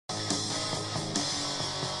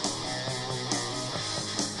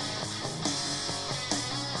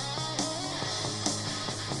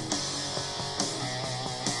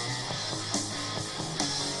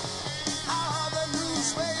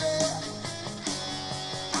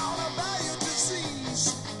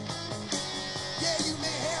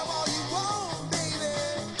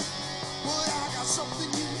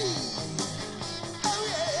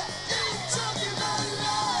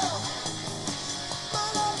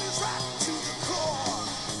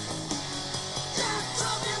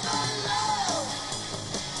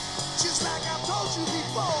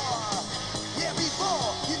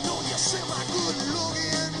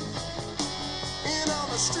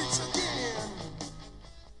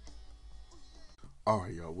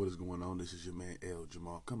Alright, y'all, what is going on? This is your man L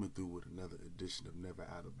Jamal coming through with another edition of Never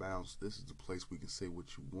Out of Bounds. This is the place we can say what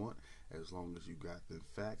you want as long as you got the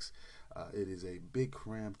facts. It is a big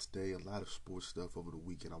cram today, a lot of sports stuff over the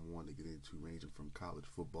weekend I wanted to get into, ranging from college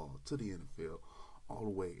football to the NFL, all the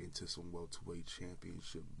way into some welterweight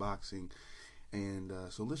championship boxing. And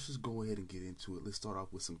so let's just go ahead and get into it. Let's start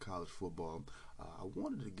off with some college football. I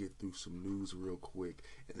wanted to get through some news real quick,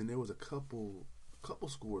 and then there was a couple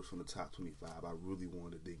scores from the top 25 I really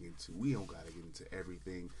wanted to dig into. We don't got to get into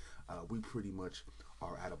everything. We pretty much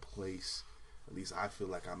are at a place, at least I feel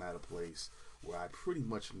like I'm at a place where I pretty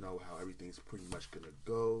much know how everything's pretty much going to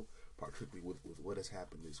go, particularly with what has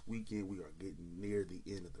happened this weekend. We are getting near the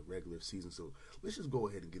end of the regular season, so let's just go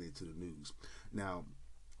ahead and get into the news. Now,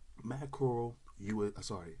 Matt Corral,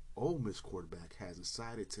 Ole Miss quarterback, has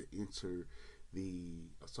decided to enter the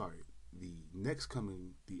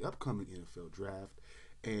upcoming NFL draft,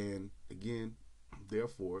 and again,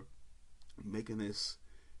 therefore, making this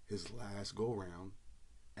his last go round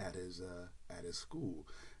at his school.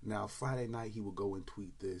 Now, Friday night, he will go and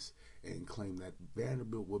tweet this and claim that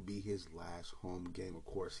Vanderbilt will be his last home game. Of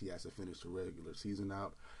course, he has to finish the regular season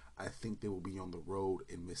out. I think they will be on the road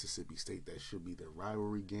in Mississippi State. That should be their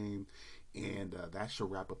rivalry game, and that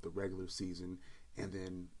should wrap up the regular season. And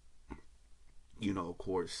then, of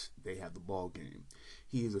course, they have the ball game.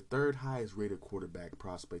 He is the third highest rated quarterback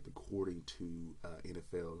prospect according to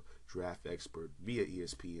NFL draft expert via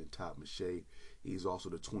ESPN Top Mache. He's also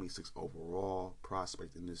the 26th overall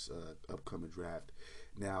prospect in this upcoming draft.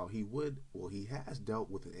 Now, he has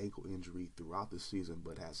dealt with an ankle injury throughout the season,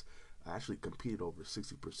 but has actually competed over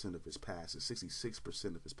 60% of his passes,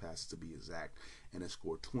 66% of his passes to be exact, and has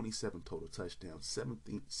scored 27 total touchdowns,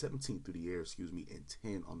 17 through the air, and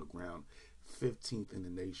 10 on the ground, 15th in the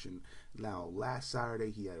nation. Now, last Saturday,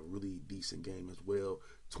 he had a really decent game as well,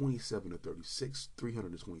 27 to 36,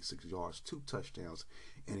 326 yards, 2 touchdowns,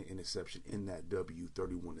 and an interception in that W,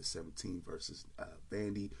 31 to 17 versus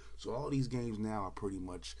Vandy. So all these games now are pretty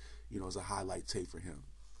much, as a highlight tape for him.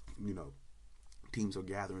 Teams are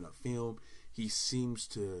gathering up film. He seems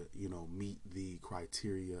to, meet the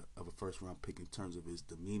criteria of a first-round pick in terms of his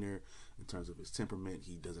demeanor, in terms of his temperament.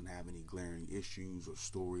 He doesn't have any glaring issues or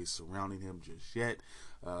stories surrounding him just yet.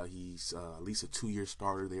 He's at least a 2-year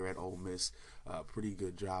starter there at Ole Miss. Pretty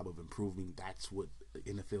good job of improving. That's what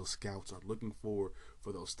NFL scouts are looking for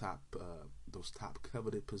those top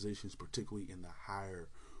coveted positions, particularly in the higher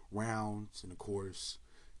rounds, and of course,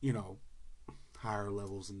 higher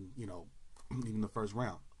levels, and even the first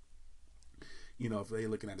round. If they're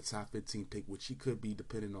looking at the top 15 pick, which he could be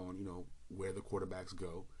depending on, where the quarterbacks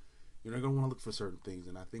go, they're going to want to look for certain things.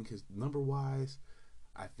 And I think his number-wise,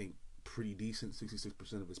 I think pretty decent,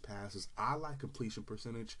 66% of his passes. I like completion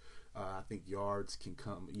percentage. I think yards can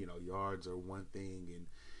come, yards are one thing, and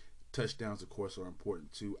touchdowns, of course, are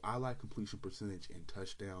important too. I like completion percentage and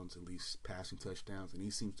touchdowns, at least passing touchdowns, and he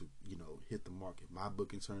seems to, hit the mark in my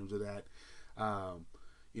book in terms of that.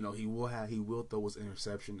 He will throw his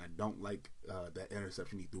interception. I don't like that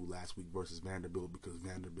interception he threw last week versus Vanderbilt, because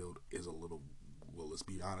Vanderbilt is a little, let's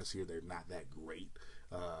be honest here, they're not that great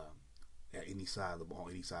at any side of the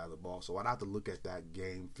ball. So I'd have to look at that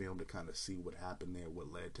game film to kind of see what happened there,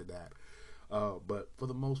 what led to that. But for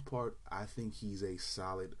the most part, I think he's a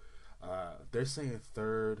solid, they're saying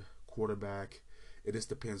third quarterback. It just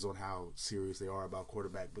depends on how serious they are about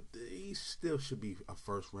quarterback, but he still should be a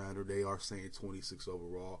first rounder. They are saying 26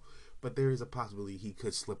 overall, but there is a possibility he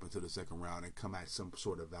could slip into the second round and come at some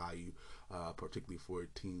sort of value, particularly for a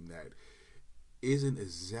team that isn't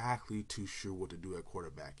exactly too sure what to do at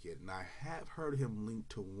quarterback yet. And I have heard him linked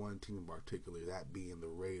to one team in particular, that being the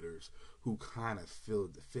Raiders, who kind of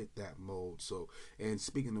fit that mold. So, and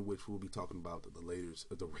speaking of which, we'll be talking about the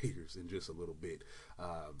Raiders in just a little bit.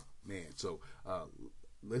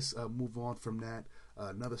 Let's move on from that.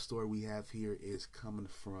 Another story we have here is coming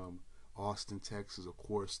from Austin, Texas. Of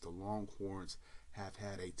course, the Longhorns have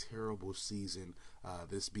had a terrible season,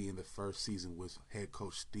 this being the first season with head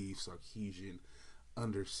coach Steve Sarkisian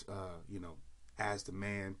as the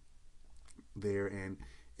man there, and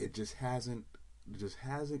it just hasn't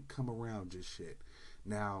come around just yet.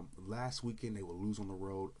 Now, last weekend they will lose on the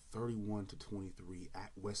road 31-23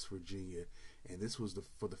 at West Virginia, and this was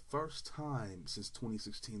for the first time since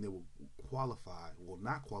 2016 they will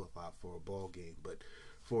not qualify for a ball game. But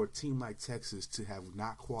for a team like Texas to have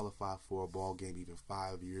not qualified for a ball game even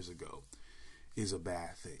 5 years ago is a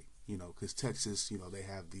bad thing. Because Texas, they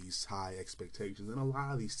have these high expectations, and a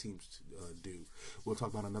lot of these teams do. We'll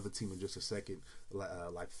talk about another team in just a second,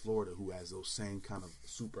 like Florida, who has those same kind of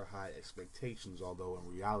super high expectations. Although in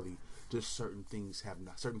reality, just certain things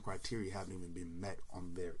certain criteria haven't even been met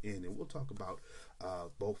on their end. And we'll talk about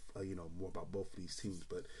both, more about both of these teams.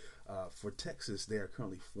 But for Texas, they are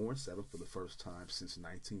currently 4-7 for the first time since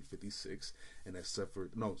 1956, and have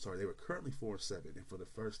suffered. No, sorry, they were currently 4-7, and for the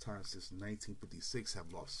first time since 1956,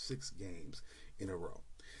 have lost 6 games in a row.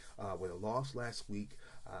 With a loss last week,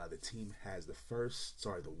 the team has the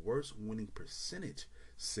worst winning percentage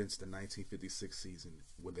since the 1956 season,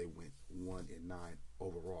 when they went 1-9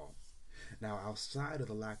 overall. Now, outside of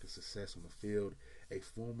the lack of success on the field, a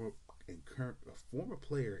former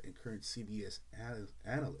player and current CBS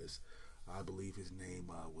analyst, I believe his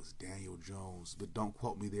name was Daniel Jones, but don't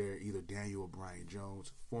quote me there, either Daniel or Brian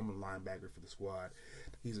Jones, former linebacker for the squad.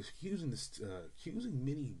 He's accusing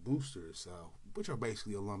many boosters, which are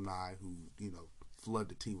basically alumni who flood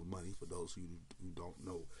the team with money. For those who don't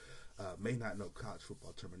know, may not know college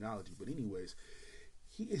football terminology, but anyways,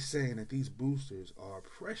 he is saying that these boosters are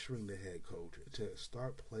pressuring the head coach to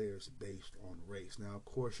start players based on race. Now, of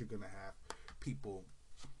course, you're going to have people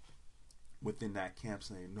within that camp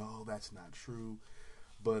saying, no, that's not true.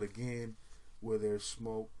 But again, where there's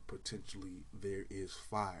smoke, potentially there is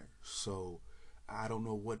fire. So I don't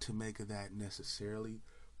know what to make of that necessarily,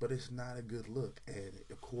 but it's not a good look. And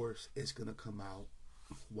of course, it's going to come out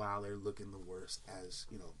while they're looking the worst as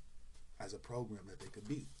a program that they could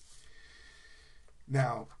be.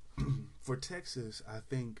 Now, for Texas, I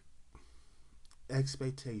think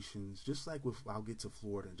expectations, just like I'll get to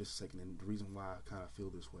Florida in just a second, and the reason why I kind of feel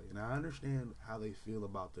this way. And I understand how they feel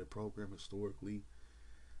about their program historically.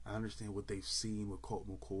 I understand what they've seen with Colt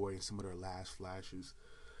McCoy and some of their last flashes.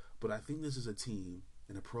 But I think this is a team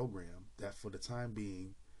and a program that, for the time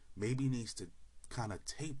being, maybe needs to kind of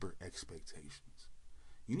taper expectations.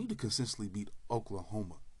 You need to consistently beat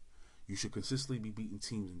Oklahoma. You should consistently be beating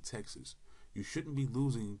teams in Texas. You shouldn't be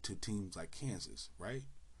losing to teams like Kansas, right?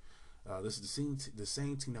 This is the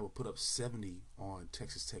same team that would put up 70 on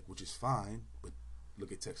Texas Tech, which is fine, but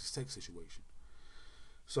look at Texas Tech's situation.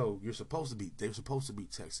 So they're supposed to beat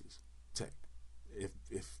Texas Tech.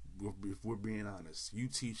 If we're being honest,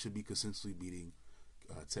 UT should be consistently beating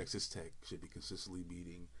Texas Tech, should be consistently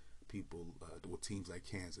beating people with teams like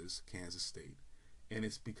Kansas State, and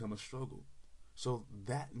it's become a struggle. So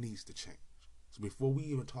that needs to change. So before we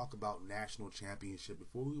even talk about national championship,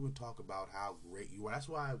 before we even talk about how great you are, that's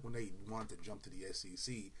why when they wanted to jump to the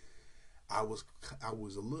SEC, I was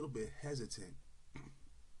a little bit hesitant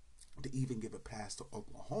to even give a pass to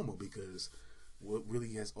Oklahoma, because what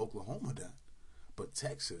really has Oklahoma done? But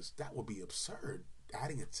Texas, that would be absurd.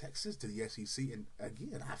 Adding a Texas to the SEC, and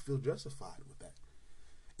again, I feel justified with that.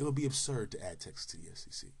 It would be absurd to add Texas to the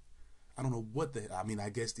SEC. I don't know what I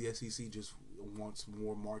guess the SEC just wants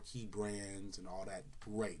more marquee brands and all that.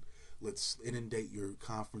 Great. Let's inundate your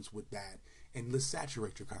conference with that, and let's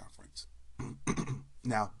saturate your conference.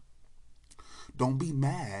 Now, don't be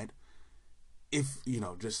mad if,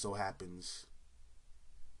 just so happens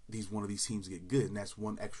one of these teams get good, and that's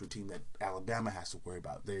one extra team that Alabama has to worry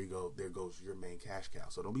about. There you go. There goes your main cash cow.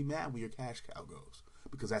 So don't be mad when your cash cow goes,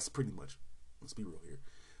 because that's pretty much, let's be real here,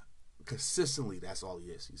 consistently, that's all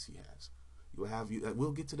the SEC has.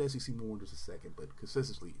 We'll get to the SEC more in just a second, but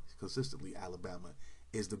consistently, Alabama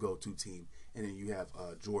is the go-to team, and then you have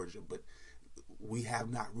Georgia. But we have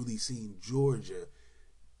not really seen Georgia.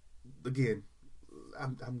 Again,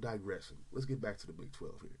 I'm digressing. Let's get back to the Big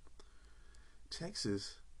 12 here.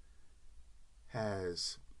 Texas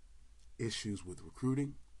has issues with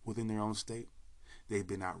recruiting within their own state. They've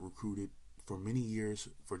been out recruited for many years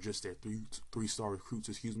for just their three-star recruits,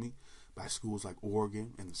 by schools like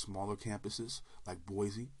Oregon and the smaller campuses like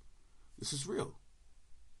Boise. This is real.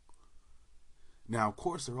 Now, of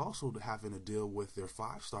course, they're also having to deal with their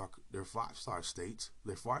five-star recruits,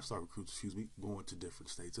 going to different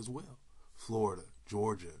states as well. Florida,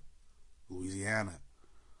 Georgia, Louisiana.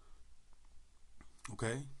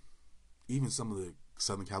 Okay? Even some of the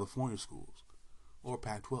Southern California schools, or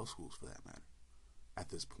Pac-12 schools for that matter, at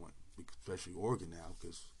this point, especially Oregon now,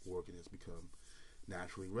 because Oregon has become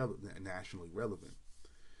nationally relevant.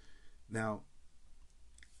 Now,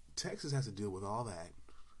 Texas has to deal with all that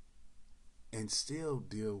and still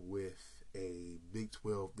deal with a Big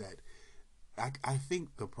 12 that I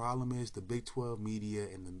think the problem is the Big 12 media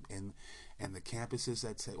and the campuses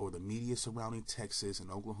or the media surrounding Texas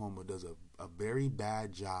and Oklahoma does a very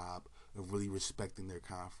bad job of really respecting their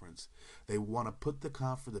conference. They want to put the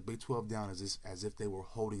conference, the Big 12, down as if they were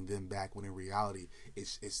holding them back, when in reality,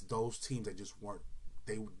 it's those teams that just weren't.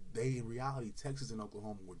 They in reality, Texas and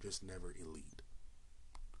Oklahoma were just never elite.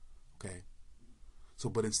 Okay. So,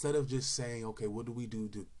 but instead of just saying, okay, what do we do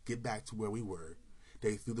to get back to where we were?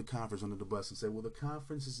 They threw the conference under the bus and said, well, the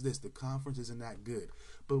conference is this. The conference isn't that good.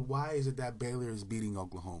 But why is it that Baylor is beating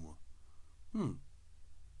Oklahoma?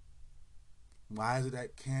 Why is it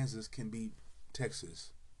that Kansas can beat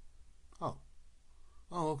Texas? Oh,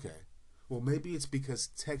 okay. Well, maybe it's because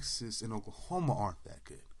Texas and Oklahoma aren't that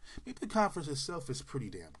good. Maybe the conference itself is pretty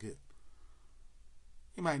damn good.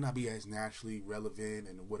 It might not be as nationally relevant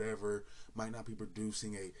and whatever, might not be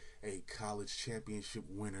producing a college championship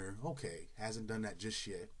winner. Okay, hasn't done that just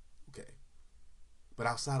yet. Okay. But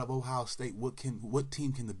outside of Ohio State, what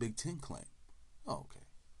team can the Big Ten claim? Oh, okay.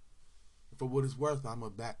 For what it's worth, I'm a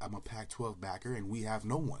Pac-12 backer, and we have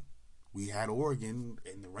no one. We had Oregon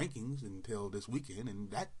in the rankings until this weekend,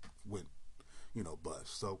 and that went,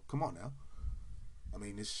 bust. So come on now. I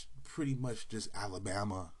mean, it's pretty much just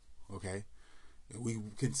Alabama, okay? We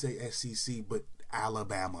can say SEC, but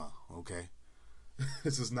Alabama, okay?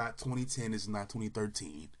 This is not 2010. This is not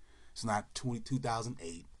 2013. It's not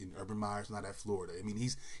 2008. And Urban Meyer's not at Florida. I mean,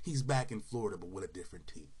 he's back in Florida, but with a different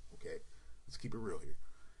team, okay? Let's keep it real here.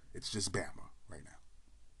 It's just Bama right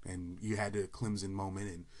now. And you had the Clemson moment,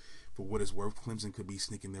 and for what it's worth, Clemson could be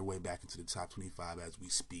sneaking their way back into the top 25 as we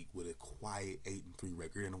speak, with a quiet 8-3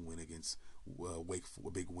 record and a win against a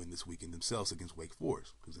big win this weekend themselves against Wake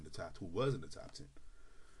Forest, who was in the top 10.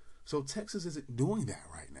 So Texas isn't doing that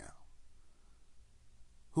right now.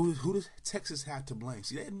 Who does Texas have to blame?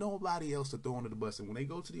 See, they had nobody else to throw under the bus, and when they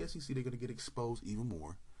go to the SEC, they're going to get exposed even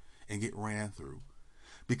more and get ran through.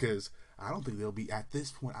 Because I don't think they'll be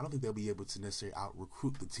able to necessarily out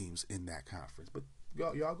recruit the teams in that conference. But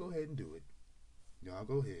y'all go ahead and do it. Y'all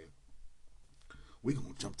go ahead. We're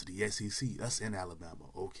gonna jump to the SEC. Us in Alabama.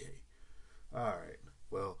 Okay. All right.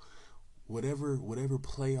 Well, whatever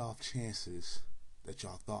playoff chances that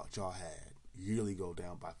y'all thought y'all had yearly go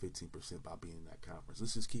down by 15% by being in that conference.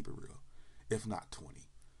 Let's just keep it real. If not 20.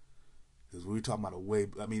 Because we're talking about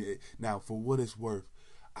now for what it's worth,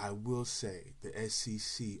 I will say the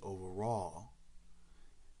SEC overall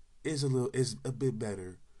is a bit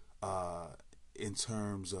better in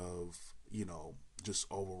terms of, just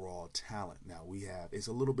overall talent. Now it's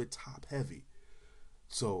a little bit top heavy.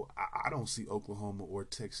 So I don't see Oklahoma or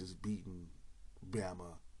Texas beating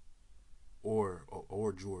Bama or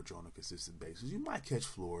Georgia on a consistent basis. You might catch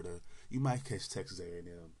Florida, you might catch Texas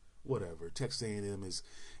A&M, whatever. Texas A&M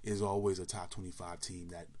is always a top 25 team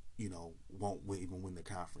that won't even win the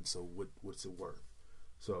conference. So what's it worth?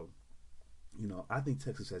 So I think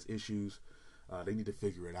Texas has issues. They need to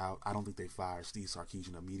figure it out. I don't think they fire Steve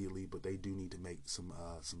Sarkisian immediately, but they do need to make some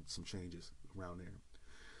changes around there.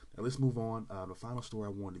 Now let's move on. The final story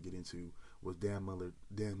I wanted to get into was Dan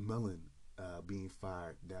Mullen being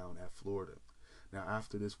fired down at Florida. Now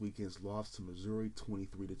after this weekend's loss to Missouri,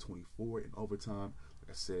 23-24 in overtime, like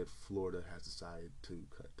I said, Florida has decided to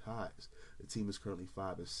cut ties. The team is currently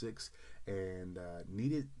 5-6 and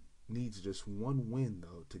needs just one win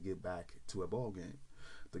though to get back to a ball game.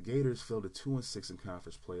 The Gators fell to 2-6 in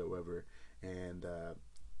conference play, however, and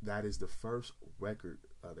that is the first record,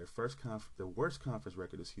 the worst conference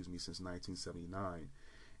record, since 1979.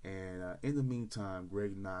 And in the meantime,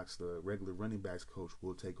 Greg Knox, the regular running backs coach,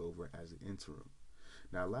 will take over as an interim.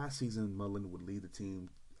 Now, last season, Mullen would lead the team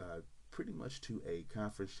pretty much to a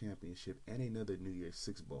conference championship and another New Year's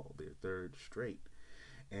Six bowl, their third straight.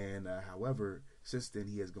 And however, since then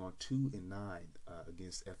he has gone 2-9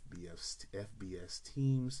 against FBS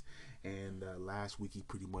teams. And last week he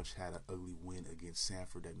pretty much had an ugly win against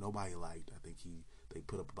Sanford that nobody liked. I think they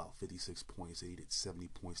put up about 56 points. They needed 70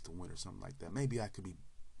 points to win or something like that. Maybe I could be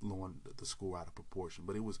blowing the score out of proportion,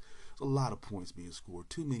 but it was a lot of points being scored.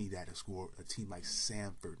 Too many that to score a team like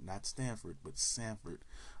Sanford, not Stanford, but Sanford,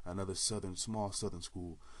 another small southern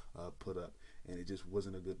school, put up. And it just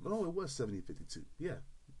wasn't a good. No, it was 70-52. Yeah.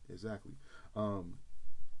 Exactly.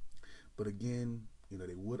 But again,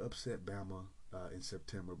 they would upset Bama in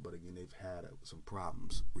September, but again, they've had some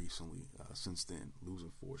problems recently since then,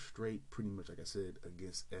 losing 4 straight, pretty much, like I said,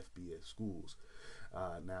 against FBS schools.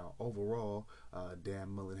 Now, overall, Dan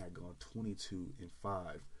Mullen had gone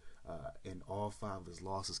 22-5, and all 5 of his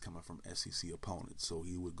losses coming from SEC opponents. So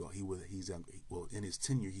in his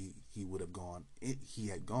tenure, he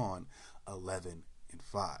had gone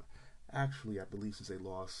 11-5. Actually, I believe since they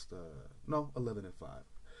lost, 11-5.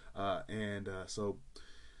 So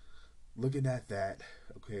looking at that,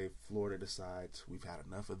 okay, Florida decides we've had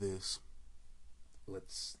enough of this.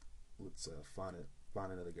 Let's find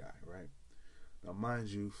another guy, right? Now, mind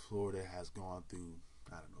you, Florida has gone through,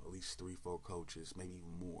 I don't know, at least 3, 4 coaches, maybe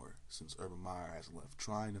even more, since Urban Meyer has left,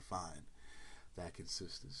 trying to find that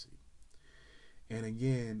consistency. And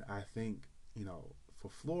again, I think, for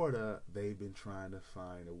Florida, they've been trying to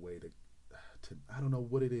find a way to I don't know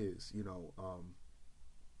what it is,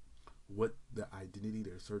 what the identity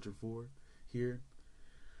they're searching for here.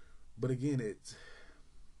 But again,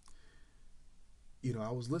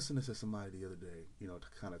 I was listening to somebody the other day,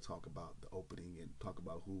 to kind of talk about the opening and talk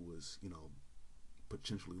about who was,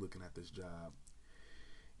 potentially looking at this job.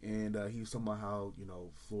 And he was talking about how,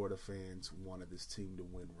 Florida fans wanted this team to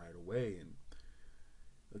win right away. And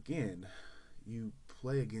again, you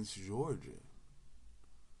play against Georgia.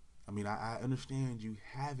 I mean, I understand you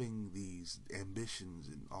having these ambitions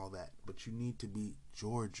and all that, but you need to beat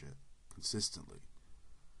Georgia consistently.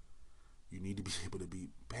 You need to be able to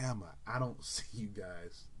beat Bama. I don't see you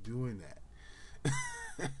guys doing that.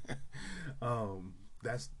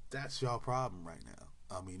 That's y'all problem right now.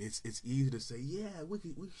 I mean, it's easy to say, yeah, we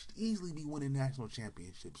should easily be winning national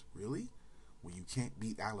championships. Really? When you can't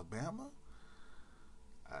beat Alabama?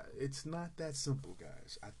 It's not that simple,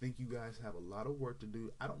 guys. I think you guys have a lot of work to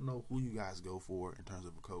do. I don't know who you guys go for in terms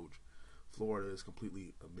of a coach. Florida is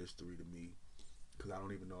completely a mystery to me because I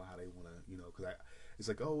don't even know how they want to, because it's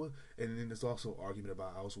like, oh, and then there's also argument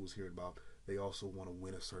about, I also was hearing about, they also want to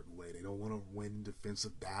win a certain way. They don't want to win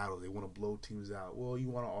defensive battles. They want to blow teams out. Well, you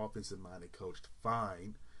want an offensive-minded coach,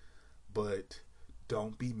 fine, but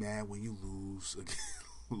don't be mad when you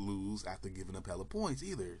lose after giving up hella points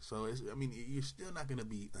either. So you're still not going to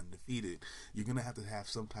be undefeated. You're going to have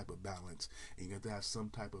some type of balance, and you have to have some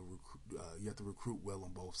type of you have to recruit well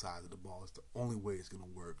on both sides of the ball. It's the only way it's going to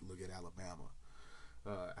work. Look at Alabama.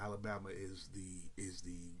 Alabama is the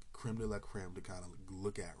creme de la creme to kind of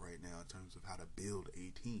look at right now in terms of how to build a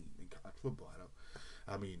team in college football.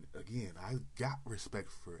 Again, I got respect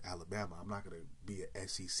for Alabama. I'm not going to be an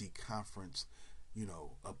SEC conference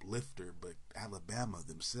uplifter, but Alabama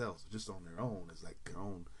themselves, just on their own, is like their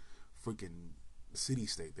own freaking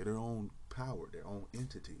city-state. They're their own power, their own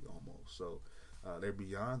entity almost. So they're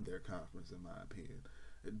beyond their conference, in my opinion.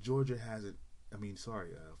 Georgia hasn't.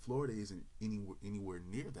 Florida isn't anywhere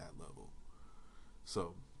near that level.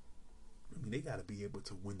 So, they got to be able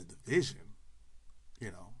to win the division.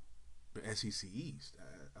 The SEC East.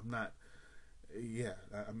 I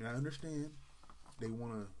understand they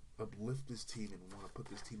want to uplift this team and want to put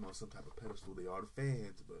this team on some type of pedestal. They are the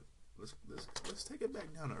fans, but let's take it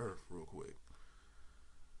back down to earth real quick.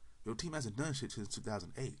 Your team hasn't done shit since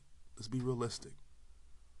 2008. Let's be realistic.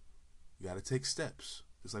 You got to take steps,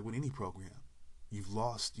 just like with any program. You've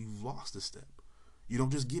lost a step. You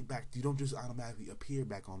don't just get back. You don't just automatically appear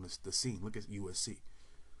back on the scene. Look at USC.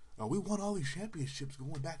 We won all these championships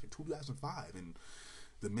going back in 2005, and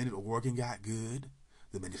the minute Oregon got good,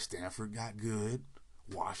 the minute Stanford got good,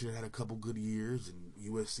 Washington had a couple good years, and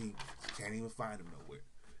USC can't even find them nowhere.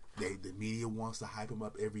 The media wants to hype them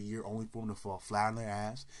up every year, only for them to fall flat on their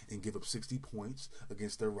ass and give up 60 points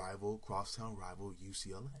against their crosstown rival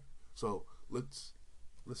UCLA. So let's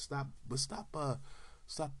stop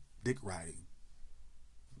dick riding.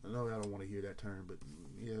 I know I don't want to hear that term, but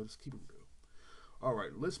yeah, let's keep it real. All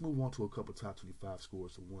right, let's move on to a couple top 25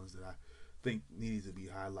 scores, the ones that I think needed to be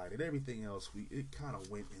highlighted. Everything else, it kind of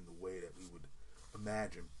went in the way that we would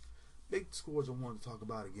imagine. Big scores I wanted to talk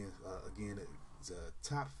about again, it's a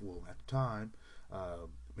top 4 at the time.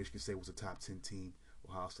 Michigan State was a top 10 team.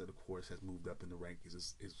 Ohio State, of course, has moved up in the rankings.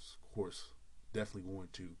 Is of course definitely going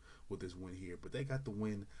to with this win here, but they got the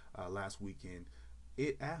win last weekend.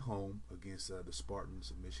 At home against the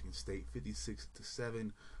Spartans of Michigan State,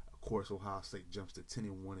 56-7. Of course, Ohio State jumps to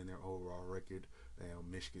 10-1 in their overall record.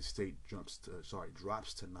 Michigan State drops to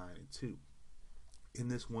 9-2. In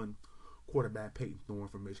this one, quarterback Peyton Thorne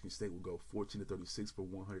from Michigan State will go 14-36 for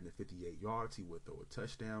 158 yards. He would throw a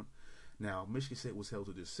touchdown. Now, Michigan State was held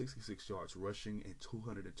to just 66 yards rushing and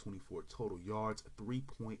 224 total yards,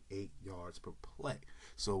 3.8 yards per play.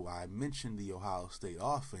 So I mentioned the Ohio State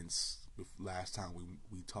offense last time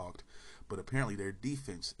we talked, but apparently their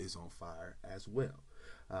defense is on fire as well.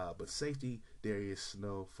 But safety Darius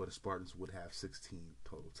Snow for the Spartans would have 16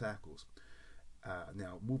 total tackles.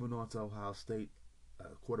 Now, moving on to Ohio State,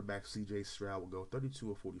 quarterback C.J. Stroud will go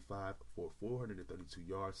 32 of 45 for 432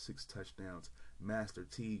 yards, 6 touchdowns. Master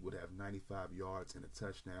T would have 95 yards and a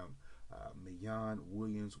touchdown. Mayan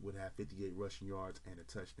Williams would have 58 rushing yards and a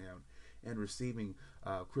touchdown. And receiving,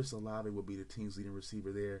 Chris Olave will be the team's leading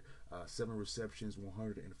receiver there. 7 receptions,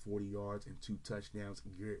 140 yards, and 2 touchdowns.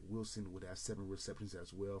 Garrett Wilson would have 7 receptions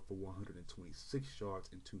as well for 126 yards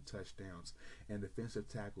and 2 touchdowns. And defensive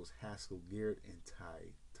tackles Haskell Garrett and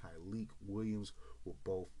Tyleik Williams will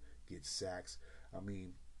both get sacks. I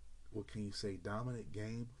mean, what can you say? Dominant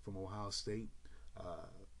game from Ohio State.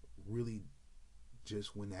 Really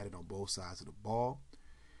just went at it on both sides of the ball.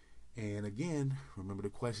 And again, remember the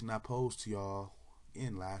question I posed to y'all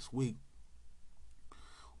in last week,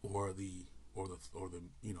 or the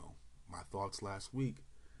my thoughts last week.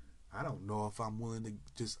 I don't know if I'm willing to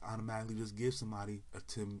just automatically just give somebody a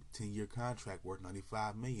 10-year contract worth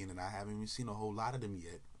 $95 million, and I haven't even seen a whole lot of them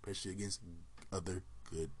yet, especially against other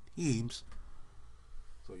good teams.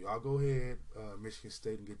 So y'all go ahead, Michigan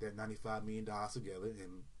State, and get that $95 million together,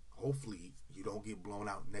 and hopefully you don't get blown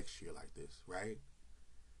out next year like this, right?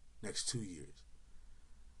 Next 2 years.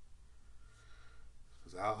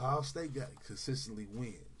 Because Ohio State consistently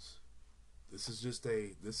wins. This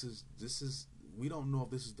is we don't know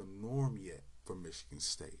if this is the norm yet for Michigan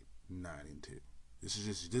State, 9-2. This is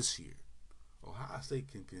just this year. Ohio State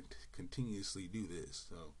can continuously do this.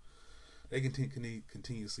 So they can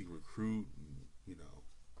continuously recruit and,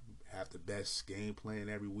 have the best game plan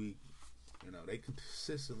every week. They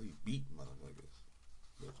consistently beat motherfuckers.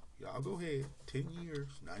 But y'all go ahead. 10 years,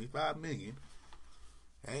 $95 million.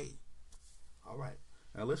 Hey, all right.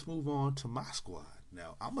 Now let's move on to my squad.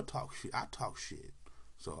 Now I'm gonna talk shit. I talk shit,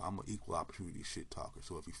 so I'm an equal opportunity shit talker.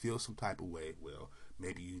 So if you feel some type of way, well,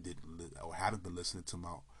 maybe you didn't or haven't been listening to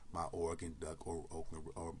my Oregon Duck or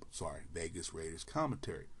Vegas Raiders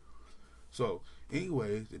commentary. So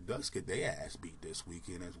anyway, the Ducks get their ass beat this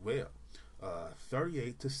weekend as well,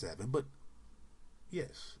 38-7. But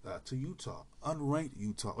yes, to Utah, unranked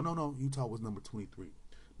Utah. No, Utah was number 23,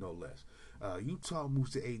 no less. Utah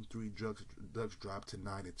moves to 8-3. Ducks drop to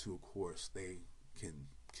 9-2. Of course, they can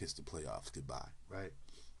kiss the playoffs goodbye, right?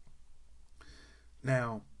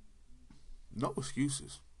 Now, no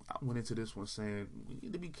excuses. I went into this one saying we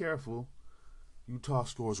need to be careful. Utah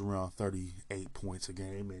scores around 38 points a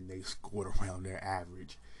game, and they scored around their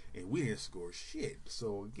average, and we didn't score shit.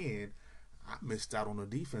 So again, I missed out on the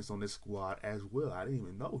defense on this squad as well. I didn't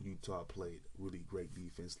even know Utah played really great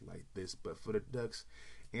defense like this. But for the Ducks,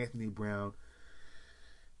 Anthony Brown,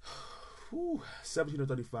 17 of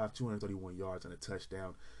 35, 231 yards and a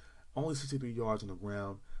touchdown. Only 63 yards on the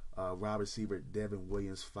ground. Wide receiver Devin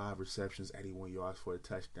Williams, 5 receptions, 81 yards for a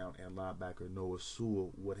touchdown. And linebacker Noah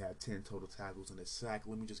Sewell would have 10 total tackles and a sack.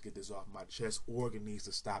 Let me just get this off my chest. Oregon needs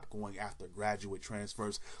to stop going after graduate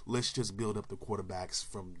transfers. Let's just build up the quarterbacks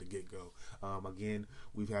from the get-go. Again,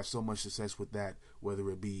 we've had so much success with that, whether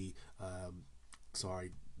it be,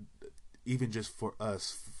 even just for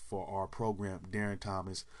us, for our program, Darren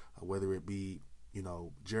Thomas, whether it be,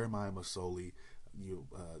 Jeremiah Masoli. You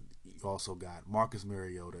also got Marcus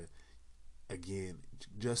Mariota, again,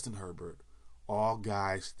 Justin Herbert, all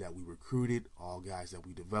guys that we recruited, all guys that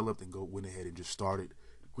we developed and went ahead and just started.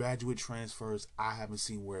 Graduate transfers, I haven't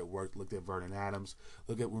seen where it worked. Look at Vernon Adams.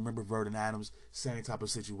 Remember Vernon Adams, same type of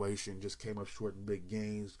situation, just came up short in big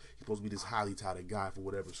games. He's supposed to be this highly touted guy for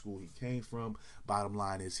whatever school he came from. Bottom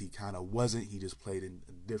line is he kind of wasn't. He just played in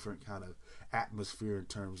a different kind of atmosphere in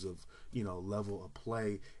terms of, level of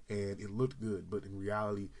play, and it looked good, but in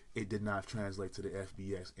reality, it did not translate to the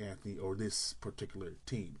FBS this particular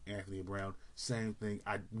team. Anthony Brown, same thing.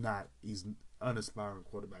 He's unaspiring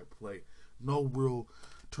quarterback play. No real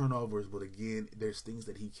turnovers, but again, there's things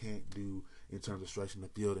that he can't do in terms of stretching the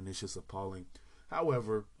field, and it's just appalling.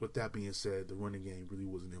 However, with that being said, the running game really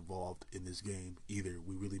wasn't involved in this game either.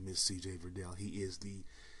 We really miss C.J. Verdell. He is the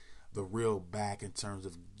real back in terms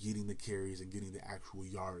of getting the carries and getting the actual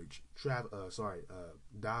yardage. Travis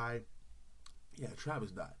Dye.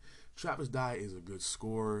 Travis Dye is a good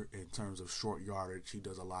scorer in terms of short yardage. He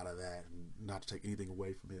does a lot of that, and not to take anything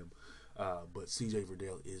away from him. But C.J.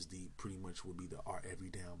 Verdell is would be our every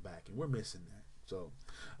down back, and we're missing that. So,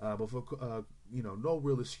 but for no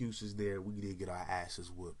real excuses there. We did get our asses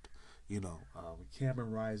whooped.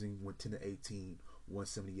 Cameron Rising went 10-18,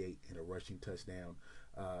 178, and a rushing touchdown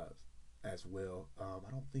as well.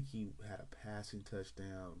 I don't think he had a passing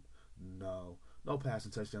touchdown. No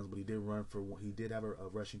passing touchdowns, but he did run for one. He did have a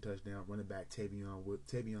rushing touchdown. Running back Tavion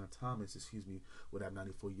Thomas, would have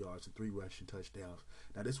 94 yards and 3 rushing touchdowns.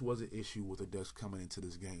 Now, this was an issue with the Ducks coming into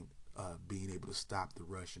this game, being able to stop the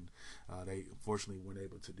rushing. They unfortunately weren't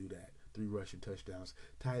able to do that 3 rushing touchdowns.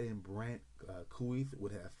 Tight end Brant Kuith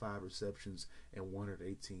would have 5 receptions and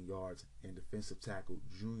 118 yards. And defensive tackle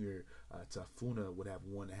Junior Tafuna would have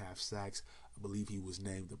 1.5 sacks. I believe he was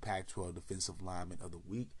named the Pac-12 Defensive Lineman of the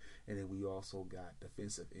Week. And then we also got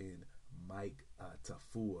defensive end Mike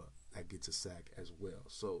Tafua that gets a sack as well.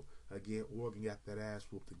 So, again, Oregon got that ass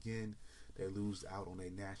whooped again. They lose out on their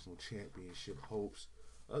national championship hopes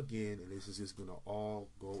again, and this is just going to all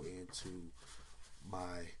go into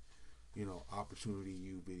my, Opportunity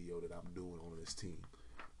U video that I'm doing on this team.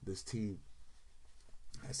 This team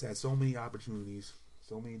has had so many opportunities,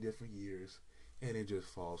 so many different years, and it just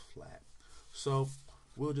falls flat. So,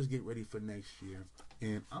 we'll just get ready for next year,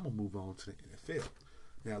 and I'm going to move on to the NFL.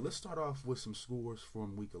 Now, let's start off with some scores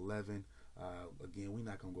from Week 11. Again, we're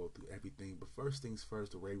not going to go through everything, but first things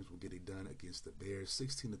first, the Ravens will get it done against the Bears.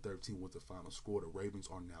 16-13 was the final score. The Ravens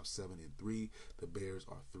are now 7-3. The Bears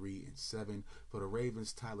are 3-7. For the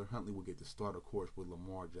Ravens, Tyler Huntley will get the start, of course, with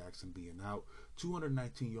Lamar Jackson being out.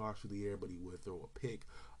 219 yards through the air, but he would throw a pick.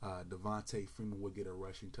 Devontae Freeman would get a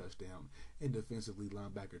rushing touchdown. And defensively,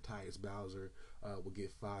 linebacker Tyus Bowser will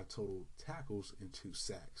get 5 total tackles and 2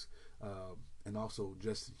 sacks. And also,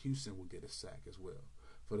 Justin Houston will get a sack as well.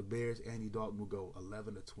 For the Bears, Andy Dalton will go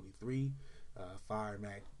 11-23. Fire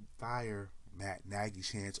Matt Nagy's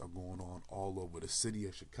chants are going on all over the city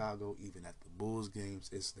of Chicago, even at the Bulls games.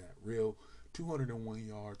 It's that real. 201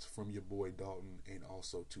 yards from your boy Dalton and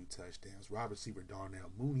also 2 touchdowns. Wide receiver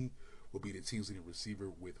Darnell Mooney will be the team's leading receiver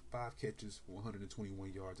with 5 catches for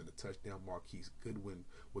 121 yards and a touchdown. Marquise Goodwin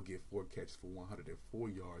will get 4 catches for 104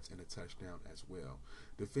 yards and a touchdown as well.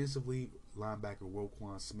 Defensively, linebacker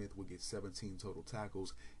Roquan Smith will get 17 total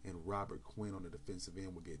tackles, and Robert Quinn on the defensive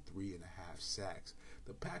end will get 3.5 sacks.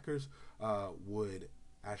 The Vikings would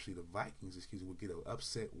get an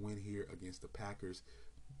upset win here against the Packers,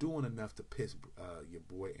 doing enough to piss your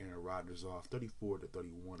boy Aaron Rodgers off.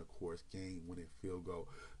 34-31, of course, game-winning field goal.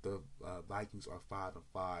 The Vikings are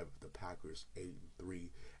 5-5. The Packers 8-3.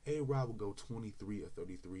 A-Rod will go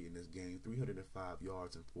 23-33 in this game, 305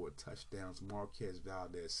 yards and 4 touchdowns. Marquez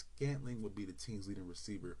Valdez-Scantling would be the team's leading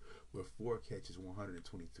receiver with 4 catches,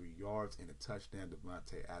 123 yards, and a touchdown.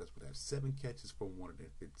 Devontae Adams would have 7 catches for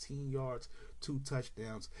 115 yards, 2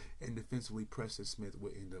 touchdowns, and defensively, Preston Smith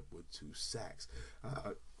would end up with 2 sacks.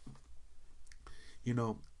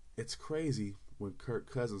 It's crazy when Kirk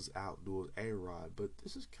Cousins outduels A-Rod, but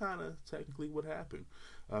this is kind of technically what happened.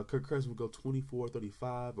 Kirk Cousins would go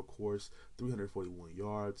 24-35, of course, 341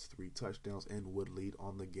 yards, 3 touchdowns, and would lead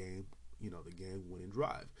on the game. The game-winning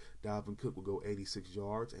drive. Dalvin Cook will go 86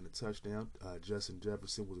 yards and a touchdown. Justin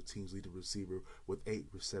Jefferson was the team's leading receiver with 8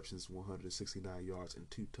 receptions, 169 yards, and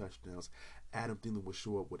 2 touchdowns. Adam Thielen will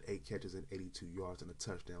show up with 8 catches and 82 yards and a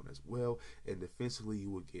touchdown as well. And defensively,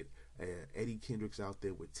 you would get Eddie Kendricks out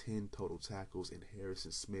there with 10 total tackles, and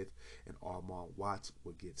Harrison Smith and Armand Watts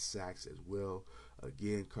would get sacks as well.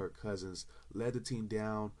 Again, Kirk Cousins led the team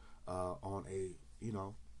down on a,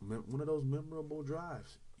 one of those memorable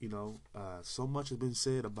drives. So much has been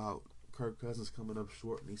said about Kirk Cousins coming up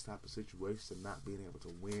short in these type of situations and not being able to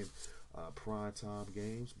win primetime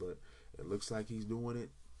games, but it looks like he's doing it.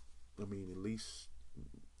 I mean, at least,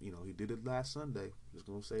 he did it last Sunday. Just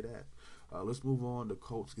going to say that. Let's move on. The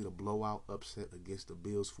Colts get a blowout upset against the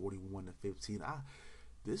Bills, 41-15.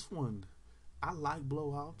 This one, I like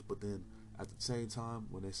blowouts, but then at the same time,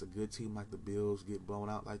 when it's a good team like the Bills get blown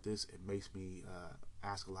out like this, it makes me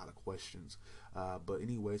ask a lot of questions. But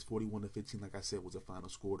anyways, 41-15, like I said, was the final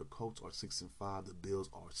score. The Colts are 6-5. The Bills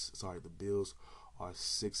are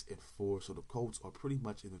 6-4. So the Colts are pretty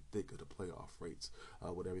much in the thick of the playoff rates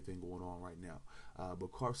with everything going on right now.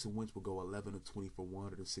 But Carson Wentz will go 11-20 for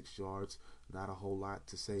 106 yards. Not a whole lot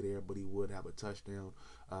to say there, but he would have a touchdown.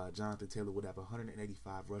 Jonathan Taylor would have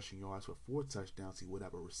 185 rushing yards for 4 touchdowns. He would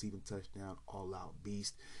have a receiving touchdown, all-out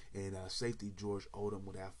beast. And safety George Odom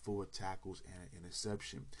would have 4 tackles and an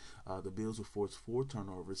interception. The Bills will force 4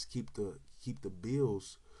 turnovers. The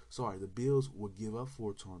Bills will give up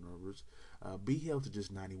 4 turnovers. Be held to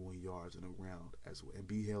just 91 yards on the ground as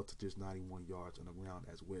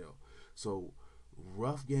well. So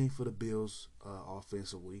rough game for the Bills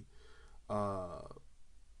offensively.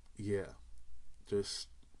 Just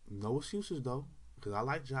no excuses though, because I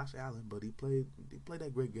like Josh Allen, but he played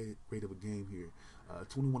that great of a game here.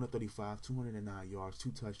 21-35, 209 yards,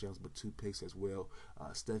 2 touchdowns, but 2 picks as well.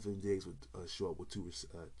 Stephen Diggs would show up with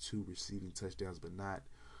 2 receiving touchdowns, but not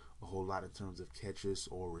a whole lot in terms of catches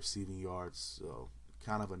or receiving yards. So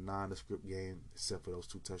kind of a nondescript game, except for those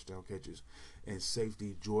 2 touchdown catches. And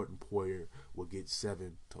safety Jordan Poyer will get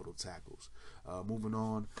 7 total tackles. Moving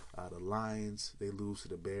on, the Lions, they lose to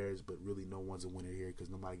the Bears, but really no one's a winner here because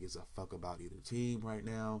nobody gives a fuck about either team right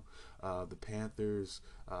now. The Panthers,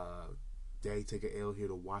 they take an L here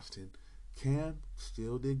to Washington. Cam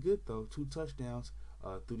still did good, though. 2 touchdowns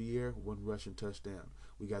through the air, 1 rushing touchdown.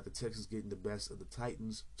 We got the Texans getting the best of the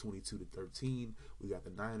Titans, 22-13. We got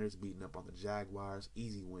the Niners beating up on the Jaguars.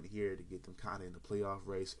 Easy win here to get them kind of in the playoff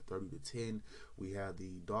race, 30-10. We have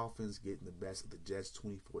the Dolphins getting the best of the Jets,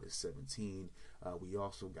 24-17. We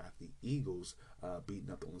also got the Eagles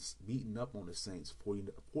beating up on the Saints,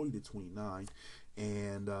 40-29.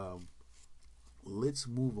 And let's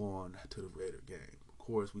move on to the Raider game. Of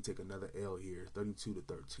course, we take another L here,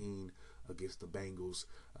 32-13 against the Bengals.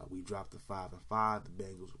 We dropped to 5-5. The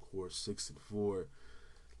Bengals, of course, 6-4.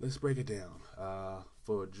 Let's break it down.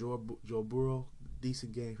 For Joe Burrow,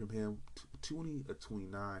 decent game from him.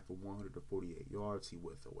 20-29 for 148 yards. He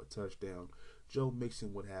would throw a touchdown. Joe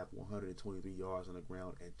Mixon would have 123 yards on the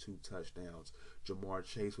ground and 2 touchdowns. Jamar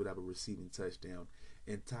Chase would have a receiving touchdown.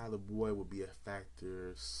 And Tyler Boyd would be a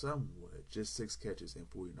factor somewhat. Just 6 catches and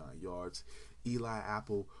 49 yards. Eli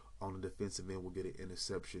Apple on the defensive end will get an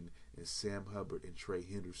interception. And Sam Hubbard and Trey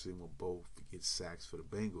Henderson will both get sacks for the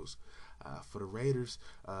Bengals. For the Raiders,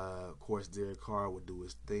 of course, Derek Carr would do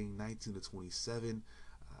his thing, 19-27.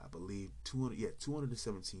 I believe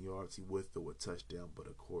 217 yards. He would throw a touchdown, but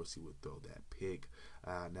of course he would throw that pick.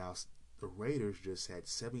 Now, the Raiders just had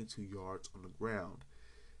 72 yards on the ground.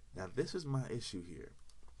 Now, this is my issue here.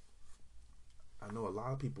 I know a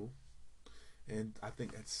lot of people, and I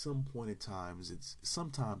think at some point in time,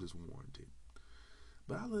 sometimes it's warranted.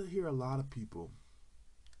 But I hear a lot of people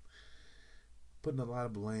putting a lot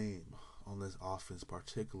of blame on this offense,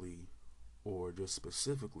 particularly or just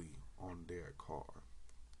specifically on Derek Carr.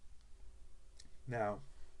 Now,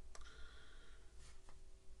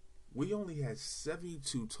 we only had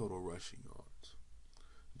 72 total rushing yards.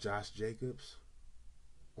 Josh Jacobs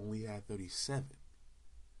only had 37.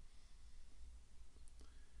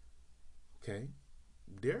 Okay.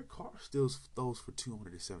 Derek Carr still throws for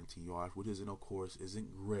 217 yards, which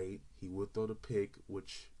isn't great. He would throw the pick,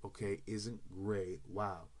 which, isn't great.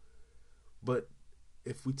 Wow. But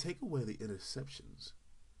if we take away the interceptions,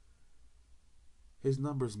 his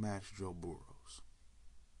numbers match Joe Burrow's.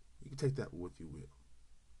 You can take that with you will.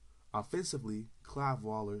 Offensively, Clive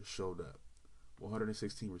Waller showed up.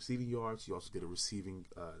 116 receiving yards. He also get a receiving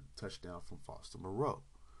touchdown from Foster Moreau.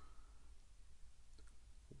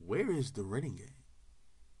 Where is the running game?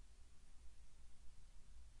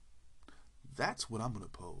 That's what I'm going to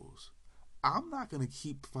pose. I'm not going to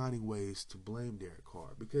keep finding ways to blame Derek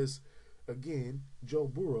Carr because, again, Joe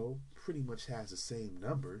Burrow pretty much has the same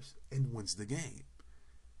numbers and wins the game.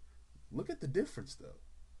 Look at the difference, though.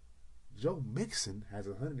 Joe Mixon has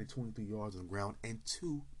 123 yards on the ground and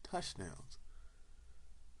 2 touchdowns.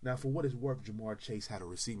 Now, for what it's worth, Jamar Chase had a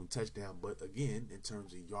receiving touchdown, but again, in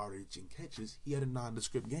terms of yardage and catches, he had a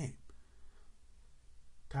nondescript game.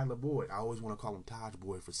 Tyler Boyd, I always want to call him Taj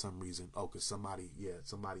Boyd for some reason. Oh, because somebody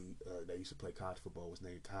that used to play college football was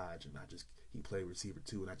named Taj, and he played receiver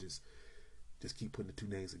too, and I just keep putting the 2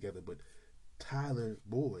 names together. But Tyler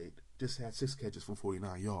Boyd just had 6 catches from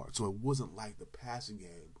 49 yards, so it wasn't like the passing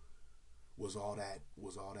game was all that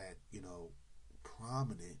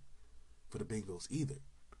prominent for the Bengals either.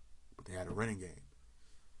 But they had a running game.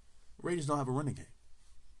 Raiders don't have a running game.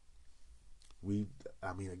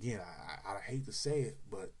 I hate to say it,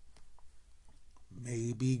 but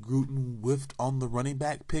maybe Gruden whiffed on the running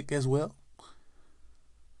back pick as well.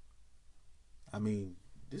 I mean,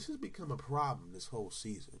 this has become a problem this whole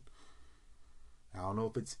season. I don't know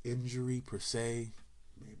if it's injury per se.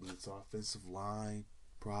 Maybe it's offensive line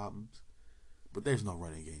problems. But there's no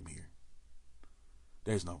running game here.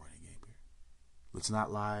 There's no running game here. Let's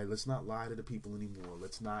not lie. Let's not lie to the people anymore.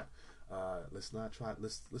 Let's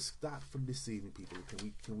stop from deceiving people.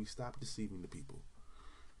 Can we stop deceiving the people?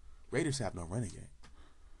 Raiders have no running game.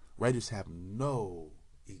 Raiders have no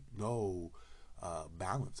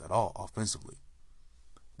balance at all offensively.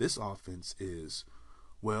 This offense is,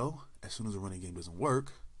 as soon as the running game doesn't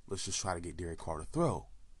work, let's just try to get Derek Carr to throw.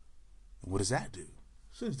 And what does that do?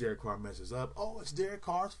 As soon as Derek Carr messes up, it's Derek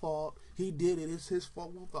Carr's fault. He did it. It's his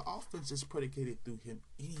fault. Well, the offense is predicated through him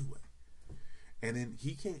anyway. And then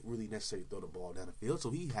he can't really necessarily throw the ball down the field, so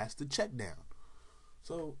he has to check down.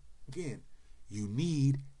 So, again, you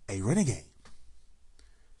need a running game.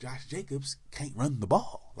 Josh Jacobs can't run the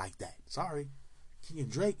ball like that. Sorry. Kenyon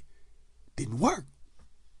Drake didn't work.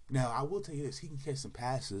 Now, I will tell you this. He can catch some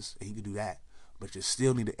passes, and he can do that. But you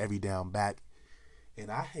still need an every down back. And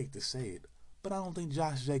I hate to say it, but I don't think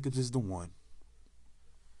Josh Jacobs is the one.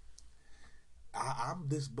 I'm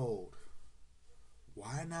this bold.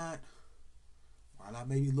 Why not? Why not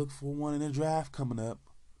maybe look for one in the draft coming up?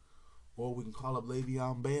 Or we can call up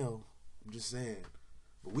Le'Veon Bell. I'm just saying.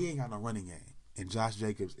 But we ain't got no running game. And Josh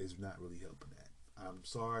Jacobs is not really helping that. I'm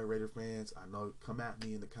sorry, Raider fans. I know, come at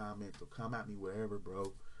me in the comments or come at me wherever,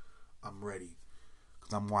 bro. I'm ready.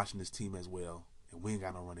 Because I'm watching this team as well. And we ain't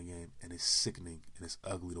got no running game. And it's sickening and it's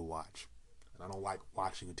ugly to watch. And I don't like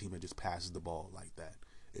watching a team that just passes the ball like that.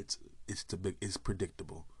 It's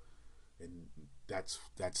predictable. And that's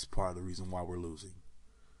part of the reason why we're losing.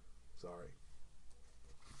 Sorry.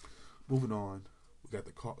 Moving on, we got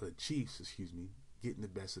the Chiefs, getting the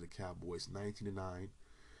best of the Cowboys, 19-9.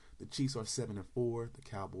 The Chiefs are 7-4. The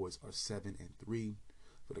Cowboys are 7-3.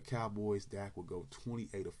 For the Cowboys, Dak will go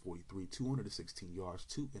 28 of 43, 216 yards,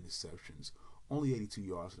 2 interceptions, only 82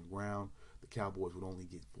 yards on the ground. The Cowboys would only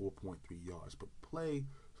get 4.3 yards per play.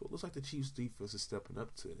 So it looks like the Chiefs' defense is stepping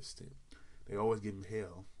up to an extent. They always give them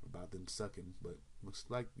hell about them sucking, but looks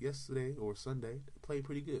like yesterday or Sunday, they played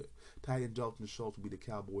pretty good. Tight end Dalton Schultz will be the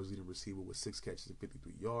Cowboys' leading receiver with 6 catches and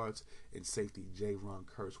 53 yards. And safety Jaron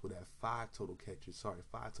Kearse would have 5 total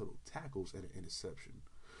tackles and an interception.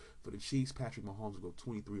 For the Chiefs, Patrick Mahomes will go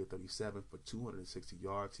 23 of 37 for 260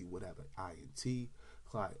 yards. He would have an INT.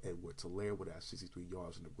 Clyde Edwards-Helaire would have 63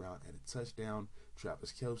 yards on the ground and a touchdown.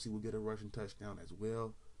 Travis Kelce will get a rushing touchdown as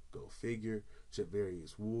well. Go figure.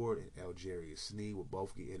 Javarius Ward and Algerius Sneed will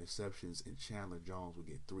both get interceptions, and Chandler Jones will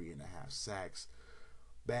get 3.5 sacks.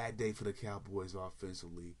 Bad day for the Cowboys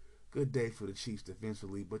offensively. Good day for the Chiefs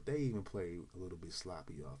defensively, but they even played a little bit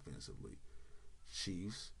sloppy offensively.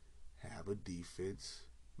 Chiefs have a defense,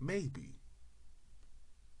 maybe.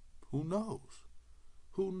 Who knows?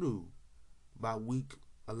 Who knew by week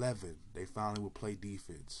 11 they finally would play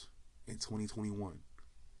defense in 2021?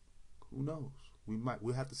 Who knows?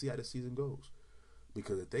 We'll have to see how the season goes.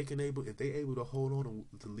 Because if they able to hold on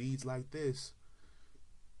to leads like this,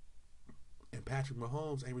 and Patrick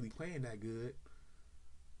Mahomes ain't really playing that good,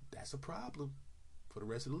 that's a problem for the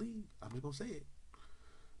rest of the league. I'm just gonna say it.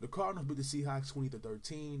 The Cardinals beat the Seahawks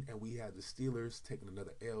 20-13, and we had the Steelers taking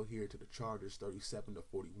another L here to the Chargers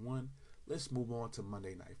 37-41. Let's move on to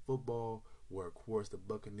Monday Night Football, where, of course, the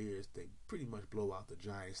Buccaneers, they pretty much blow out the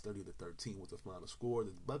Giants 30-13 with the final score.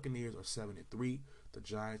 The Buccaneers are 7-3. The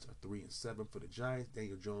Giants are 3-7. For the Giants,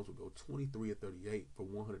 Daniel Jones will go 23 of 38 for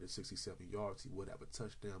 167 yards. He would have a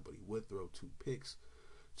touchdown, but he would throw 2 picks.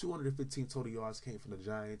 215 total yards came from the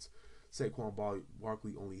Giants. Saquon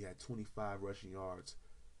Barkley only had 25 rushing yards.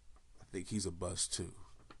 I think he's a bust, too.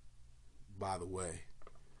 By the way,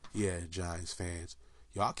 yeah, Giants fans,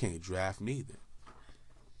 y'all can't draft neither.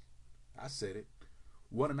 I said it.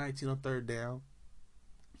 1-19 on third down.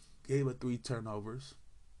 Gave up 3 turnovers.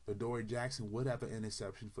 Adoree Jackson would have an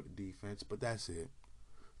interception for the defense, but that's it.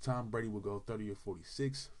 Tom Brady will go 30 of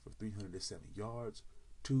 46 for 307 yards,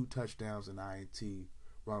 2 touchdowns and INT.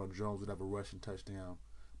 Ronald Jones would have a rushing touchdown.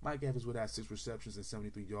 Mike Evans would have 6 receptions and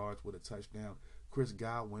 73 yards with a touchdown. Chris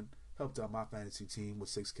Godwin helped out my fantasy team with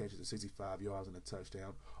 6 catches and 65 yards and a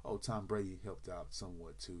touchdown. Oh, Tom Brady helped out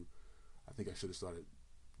somewhat too. I think I should have started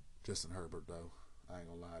Justin Herbert though. I ain't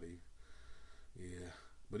gonna lie to you. Yeah,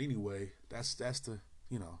 but anyway, that's the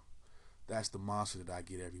that's the monster that I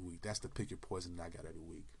get every week. That's the pick your poison that I got every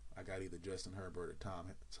week. I got either Justin Herbert or Tom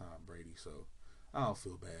Brady, so I don't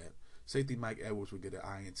feel bad. Safety Mike Edwards will get an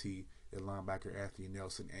INT, and linebacker Anthony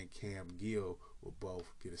Nelson and Cam Gill will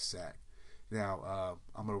both get a sack. Now,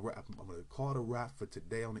 I'm gonna call it a wrap for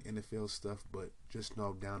today on the NFL stuff, but just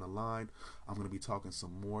know down the line, I'm gonna be talking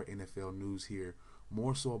some more NFL news here,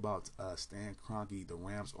 more so about Stan Kroenke, the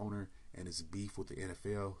Rams owner, and his beef with the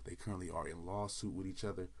NFL. They currently are in lawsuit with each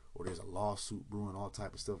other, or there's a lawsuit brewing, all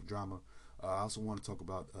type of stuff, drama. I also want to talk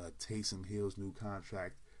about Taysom Hill's new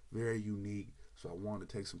contract, very unique. So I wanted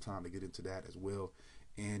to take some time to get into that as well.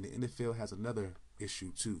 And the NFL has another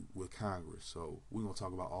issue too with Congress. So we're gonna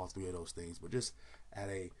talk about all 3 of those things, but just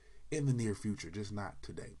in the near future, just not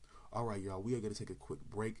today. All right, y'all, we are gonna take a quick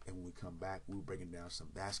break, and when we come back, we're breaking down some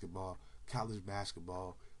basketball, college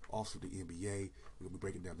basketball, also the NBA. We're gonna be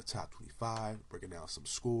breaking down the top 25, breaking down some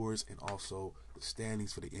scores, and also the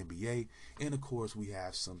standings for the NBA. And of course, we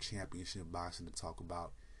have some championship boxing to talk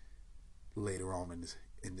about later on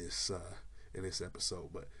in this episode,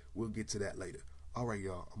 but we'll get to that later. All right,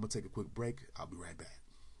 y'all, I'm gonna take a quick break. I'll be right back.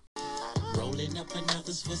 Rolling up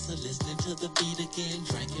another Swisser, listening to the beat again.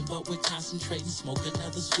 Drinking, but we're concentrating, smoke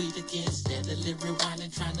another sweet again. Steadily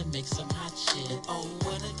rewinding, trying to make some hot shit. Oh,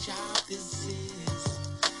 what a job this is.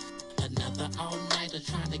 Another all-nighter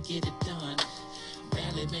trying to get it done.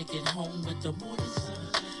 barely make it home with the morning sun.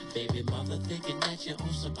 Baby mother thinking that you're on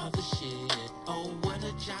some other shit. Oh, what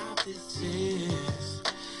a job this is.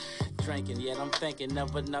 Drinking, yet I'm thinking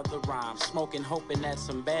of another rhyme. Smoking, hoping that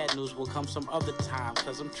some bad news will come some other time.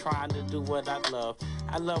 Cause I'm trying to do what I love.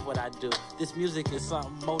 I love what I do. This music is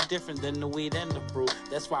something more different than the weed and the brew.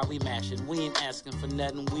 That's why we mash it. We ain't asking for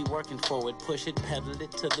nothing, we working for it. Push it, pedal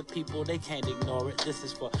it to the people, they can't ignore it. This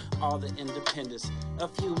is for all the independents. A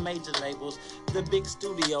few major labels, the big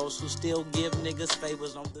studios who still give niggas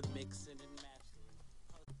favors on the mixing and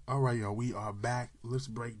mastering. All right, y'all, we are back. Let's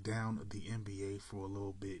break down the NBA for a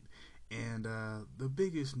little bit. And the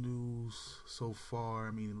biggest news so far,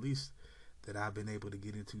 I mean, at least that I've been able to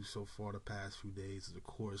get into so far the past few days, is, of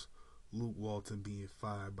course, Luke Walton being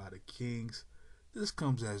fired by the Kings. This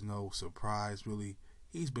comes as no surprise, really.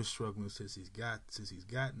 He's been struggling since he's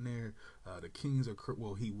gotten there. The Kings are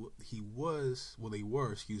they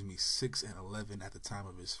were 6-11 at the time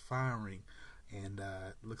of his firing, and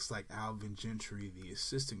looks like Alvin Gentry, the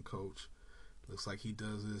assistant coach, looks like he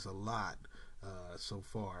does this a lot. So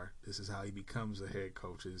far, this is how he becomes a head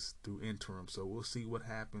coach, is through interim. So we'll see what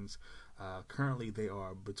happens. Currently, they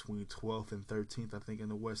are between 12th and 13th, I think, in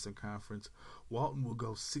the Western Conference. Walton will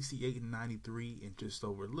go 68-93 in just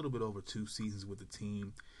over a little bit over 2 seasons with the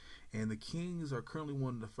team. And the Kings are currently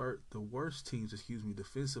one of the worst teams,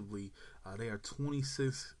 defensively. They are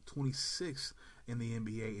 26th in the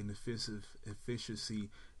NBA in defensive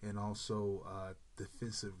efficiency and also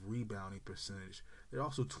defensive rebounding percentage. They're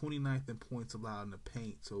also 29th in points allowed in the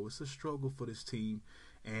paint. So it's a struggle for this team.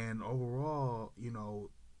 And overall,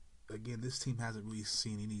 again, this team hasn't really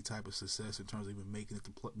seen any type of success in terms of even making it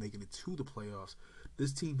to the playoffs.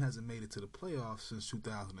 This team hasn't made it to the playoffs since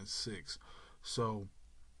 2006. So,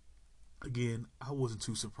 again, I wasn't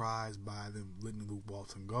too surprised by them letting Luke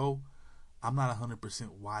Walton go. I'm not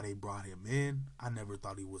 100% why they brought him in. I never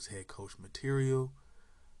thought he was head coach material.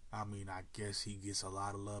 I mean, I guess he gets a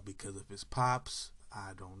lot of love because of his pops.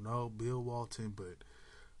 I don't know, Bill Walton, but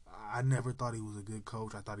I never thought he was a good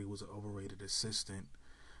coach. I thought he was an overrated assistant.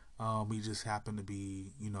 He just happened to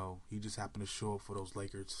be, he just happened to show up for those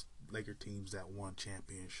Laker teams that won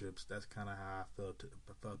championships. That's kind of how I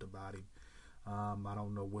felt about him. I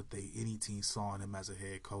don't know what any team saw in him as a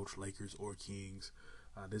head coach, Lakers or Kings.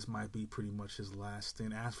 This might be pretty much his last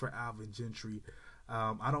stint. As for Alvin Gentry,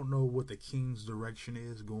 I don't know what the Kings' direction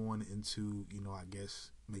is going into, I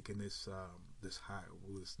guess making this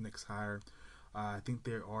next hire. I think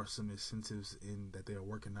there are some incentives that they're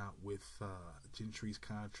working out with Gentry's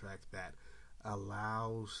contract that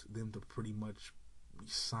allows them to pretty much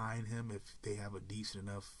sign him if they have a decent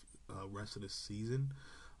enough rest of the season.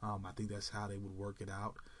 I think that's how they would work it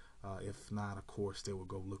out. If not, of course, they would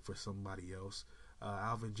go look for somebody else.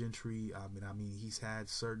 Alvin Gentry, I mean, he's had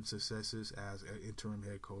certain successes as an interim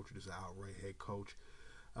head coach, or just an outright head coach.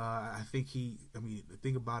 I think the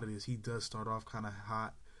thing about it is he does start off kind of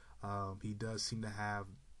hot. He does seem to have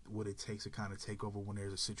what it takes to kind of take over when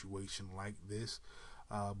there's a situation like this.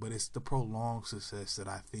 But it's the prolonged success that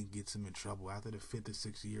I think gets him in trouble. After the 5th or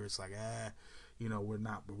 6th year, it's like, we're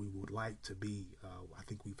not where we would like to be. I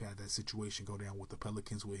think we've had that situation go down with the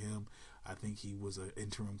Pelicans with him. I think he was an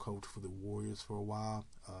interim coach for the Warriors for a while.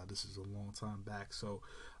 This is a long time back. So,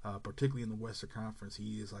 particularly in the Western Conference,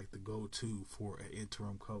 he is like the go-to for an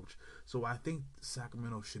interim coach. So I think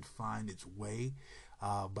Sacramento should find its way.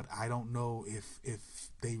 But I don't know if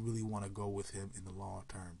they really want to go with him in the long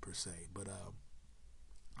term per se. But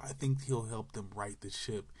I think he'll help them right the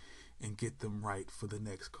ship and get them right for the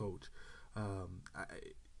next coach.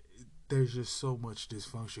 There's just so much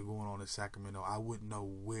dysfunction going on in Sacramento. I wouldn't know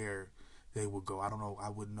where they would go. I don't know. I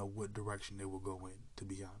wouldn't know what direction they will go in, to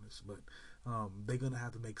be honest. But they're going to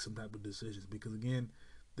have to make some type of decisions because, again,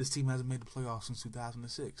 this team hasn't made the playoffs since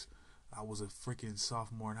 2006. I was a freaking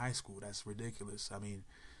sophomore in high school. That's ridiculous. I mean,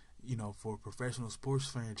 for a professional sports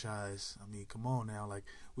franchise, I mean, come on now. Like,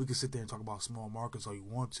 we can sit there and talk about small markets all you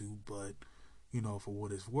want to, but, for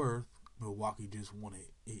what it's worth, Milwaukee just won an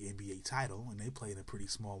NBA title, and they play in a pretty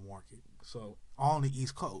small market. So, all on the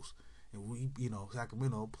East Coast. And we,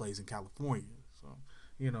 Sacramento plays in California. So,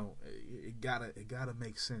 it gotta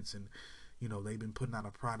make sense. And, they've been putting out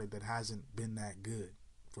a product that hasn't been that good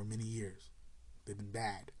for many years. They've been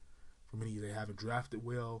bad. For many years, they haven't drafted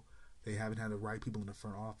well. They haven't had the right people in the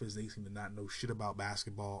front office. They seem to not know shit about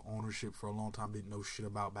basketball. Ownership for a long time didn't know shit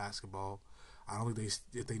about basketball. I don't think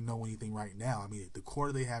if they know anything right now. I mean, the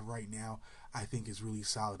core they have right now, I think is really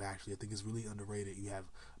solid, actually. I think it's really underrated. You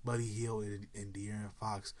have Buddy Hield and De'Aaron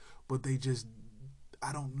Fox. But they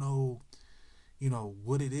I don't know,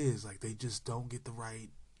 what it is. Like, they just don't get the right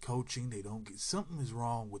coaching. They don't get something is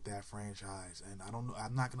wrong with that franchise, and I don't know.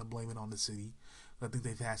 I'm not gonna blame it on the city. I think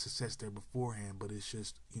they've had success there beforehand, but it's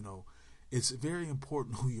just it's very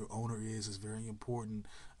important who your owner is. It's very important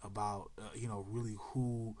about really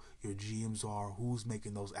who your GMs are, who's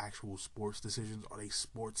making those actual sports decisions. Are they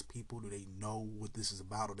sports people? Do they know what this is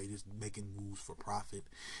about? Or are they just making moves for profit?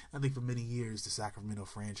 I think for many years the Sacramento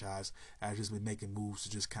franchise has just been making moves to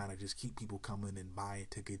just kind of just keep people coming and buying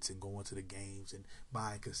tickets and going to the games and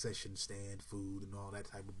buying concession stand food and all that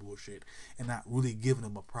type of bullshit, and not really giving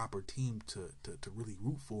them a proper team to really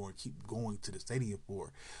root for and keep going to the stadium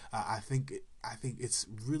for. I think it's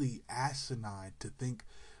really asinine to think,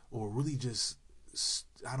 or really just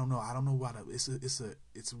I don't know why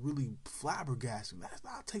it's really flabbergasting.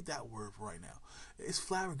 I'll take that word for right now. It's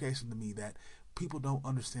flabbergasting to me that people don't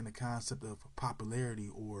understand the concept of popularity,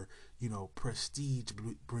 or prestige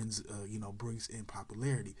brings in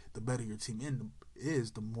popularity. The better your team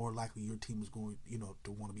is, the more likely your team is going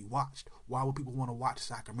to want to be watched. Why would people want to watch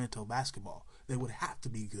Sacramento basketball? They would have to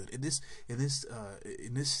be good in this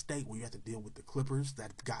state where you have to deal with the Clippers that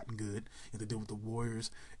have gotten good, and to deal with the Warriors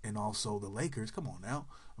and also the Lakers. Come on now,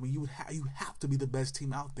 I mean you have to be the best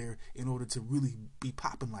team out there in order to really be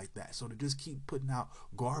popping like that. So to just keep putting out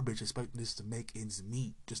garbage, expecting this to make ends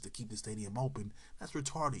meet just to keep the stadium open, that's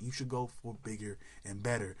retarded. You should go for bigger and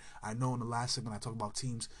better. I know in the last segment I talked about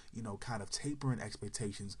teams kind of tapering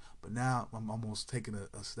expectations, but now I'm almost taking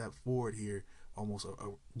a step forward here, almost a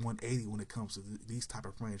 180 when it comes to these type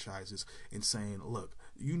of franchises, and saying, look,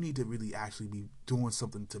 you need to really actually be doing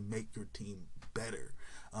something to make your team better,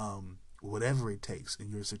 whatever it takes in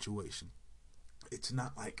your situation. It's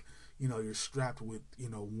not like you're strapped with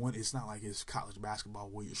one. It's not like it's college basketball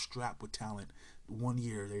where you're strapped with talent. One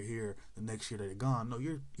year they're here, the next year they're gone. No,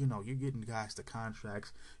 you're getting guys to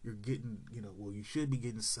contracts. You're getting you should be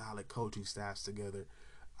getting solid coaching staffs together.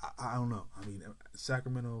 I don't know. I mean,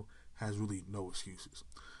 Sacramento has really no excuses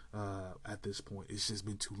at this point. It's just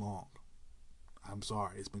been too long. I'm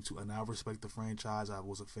sorry. It's been too. And I respect the franchise. I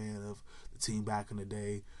was a fan of the team back in the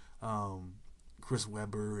day. Chris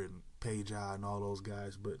Webber and Peja and all those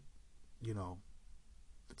guys, but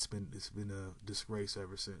it's been a disgrace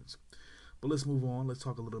ever since. But let's move on. Let's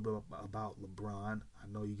talk a little bit about LeBron. I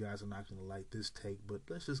know you guys are not going to like this take, but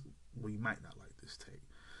you might not like this take.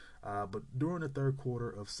 But during the third quarter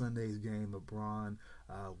of Sunday's game, LeBron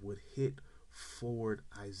would hit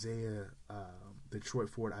Detroit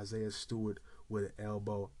forward Isaiah Stewart with an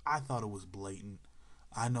elbow. I thought it was blatant.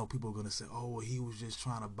 I know people are going to say, oh, well, he was just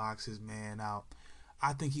trying to box his man out.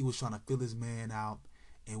 I think he was trying to fill his man out,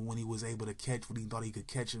 and when he was able to catch what he thought he could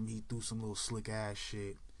catch him, he threw some little slick ass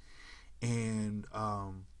shit. And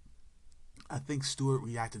I think Stewart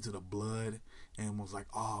reacted to the blood and was like,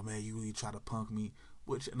 oh man, you really try to punk me,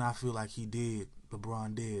 and I feel like he did.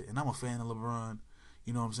 LeBron did, and I'm a fan of LeBron,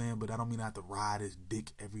 you know what I'm saying, but I don't mean I have to ride his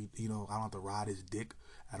dick I don't have to ride his dick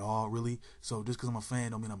at all, really. So just because I'm a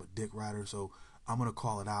fan don't mean I'm a dick rider. So I'm gonna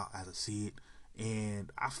call it out as I see it.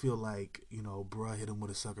 And I feel like, bruh hit him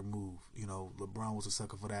with a sucker move. LeBron was a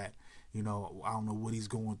sucker for that. I don't know what he's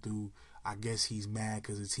going through. I guess he's mad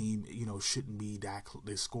because the team, shouldn't be that,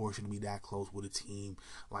 the score shouldn't be that close with a team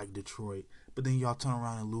like Detroit. But then y'all turn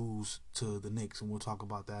around and lose to the Knicks, and we'll talk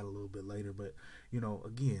about that a little bit later. But,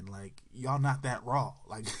 again, like, y'all not that raw.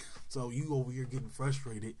 Like, so you over here getting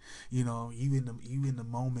frustrated, you in the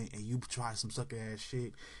moment, and you try some sucker ass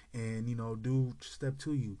shit, and, dude step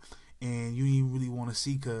to you. And you didn't really want to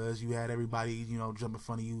see, cause you had everybody, jump in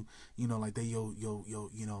front of you, like they yo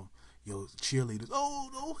cheerleaders. Oh,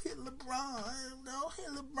 don't hit LeBron, don't hit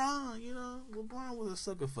LeBron. LeBron was a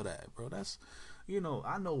sucker for that, bro. That's,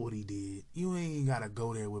 I know what he did. You ain't gotta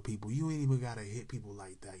go there with people. You ain't even gotta hit people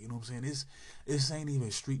like that. You know what I'm saying? This ain't even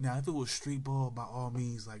street. Now, if it was street ball, by all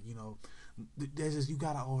means, like there's just, you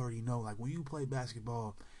gotta already know, like when you play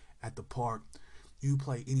basketball at the park. You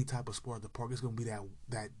play any type of sport at the park, it's gonna be them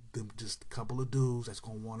just a couple of dudes that's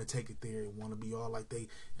gonna want to take it there and want to be all like they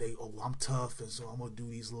I'm tough, and so I'm gonna do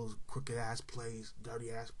these little crooked ass plays,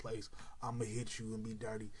 dirty ass plays. I'm gonna hit you and be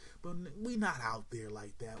dirty, but we not out there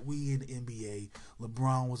like that. We in the NBA.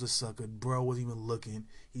 LeBron was a sucker. Bro wasn't even looking.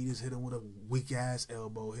 He just hit him with a weak ass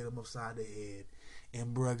elbow, hit him upside the head,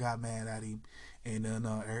 and bro got mad at him. And then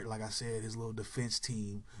Eric, like I said, his little defense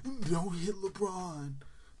team, don't hit LeBron.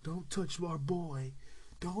 Don't touch our boy.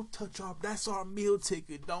 Don't touch that's our meal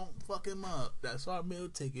ticket. Don't fuck him up. That's our meal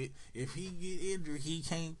ticket. If he get injured, he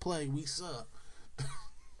can't play. We suck.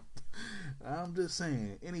 I'm just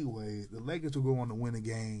saying. Anyway, the Lakers will go on to win the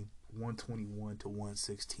game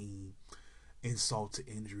 121-116. Insult to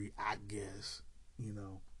injury, I guess.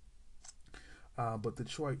 But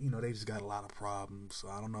Detroit, they just got a lot of problems. So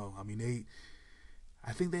I don't know. I mean,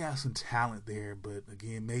 I think they have some talent there, but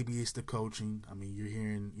again, maybe it's the coaching. I mean, you're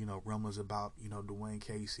hearing, rumors about, Dwayne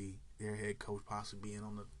Casey, their head coach, possibly being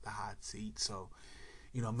on the hot seat. So,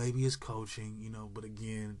 maybe it's coaching, but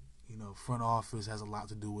again, front office has a lot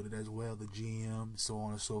to do with it as well. The GM, so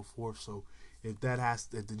on and so forth. So if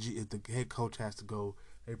the head coach has to go,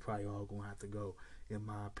 they probably all gonna have to go, in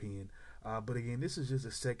my opinion. But again, this is just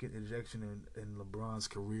a second injection in LeBron's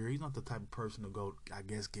career. He's not the type of person to go, I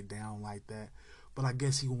guess, get down like that. But I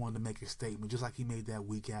guess he wanted to make a statement, just like he made that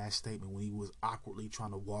weak-ass statement when he was awkwardly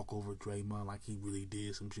trying to walk over Draymond like he really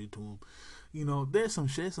did some shit to him. There's some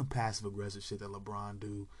passive-aggressive shit that LeBron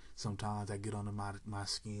do sometimes that get under my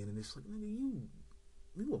skin. And it's like, nigga,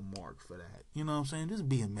 you a mark for that. You know what I'm saying? Just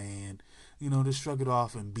be a man. Just shrug it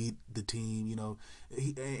off and beat the team.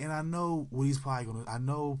 And I know what he's probably going to... I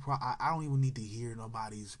don't even need to hear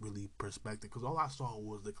nobody's really perspective, because all I saw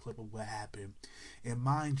was the clip of what happened. And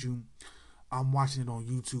mind you, I'm watching it on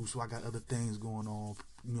YouTube, so I got other things going on,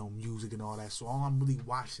 music and all that. So all I'm really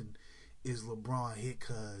watching is LeBron hit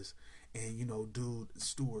Cuz, and dude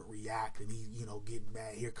Stewart react, and he getting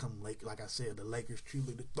mad. Here come like I said, the Lakers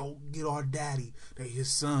tribute. Don't get our daddy. They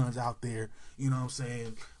his sons out there. You know what I'm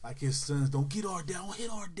saying? Like his sons, don't get our dad. Don't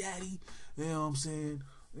hit our daddy. You know what I'm saying?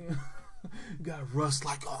 Got Russ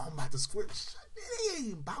like, oh, I'm about to squirt. It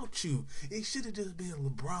ain't about you. It should have just been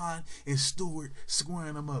LeBron and Stewart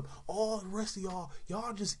squaring them up. All the rest of y'all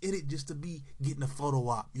just in it just to be getting a photo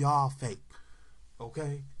op. Y'all fake.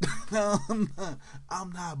 Okay? I'm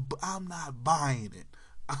not buying it.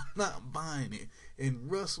 I'm not buying it.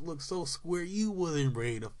 And Russ looked so square. You wasn't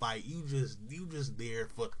ready to fight. You just there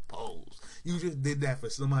for the pose. You just did that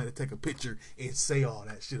for somebody to take a picture and say all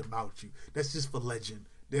that shit about you. That's just for legend.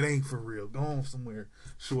 That ain't for real. Go on somewhere,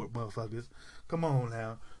 short motherfuckers. Come on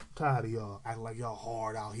now. I'm tired of y'all acting like y'all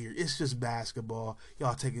hard out here. It's just basketball.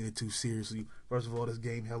 Y'all taking it too seriously. First of all, this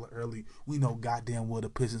game hella early. We know goddamn well the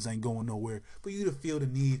Pistons ain't going nowhere. For you to feel the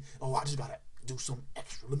need, I just gotta do some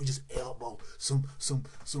extra. Let me just elbow some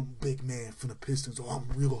big man from the Pistons. I'm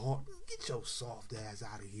real hard. Get your soft ass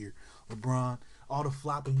out of here, LeBron. All the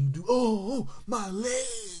flopping you do. Oh, my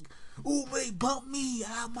leg. Oh, they bumped me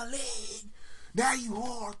out my leg. Now you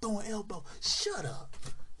hard throwing elbow. Shut up.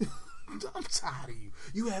 I'm tired of you.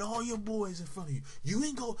 You had all your boys in front of you. You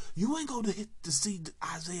ain't go to see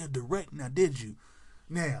Isaiah direct now, did you?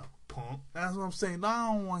 Now, punk. That's what I'm saying.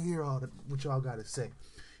 I don't want to hear all that what y'all got to say.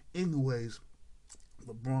 Anyways,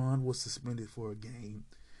 LeBron was suspended for a game.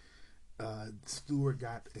 Stewart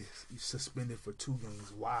got suspended for 2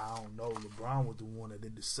 games. Wow, I don't know. LeBron was the one that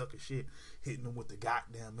did the sucker shit, hitting him with the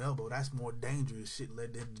goddamn elbow. That's more dangerous shit.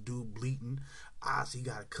 Let that dude bleeding. Obviously,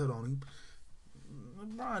 got a cut on him.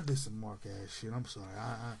 LeBron did some mark ass shit. I'm sorry.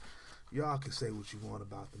 Y'all can say what you want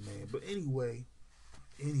about the man. But anyway,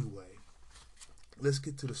 let's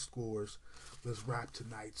get to the scores. Let's wrap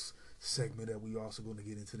tonight's segment that we also going to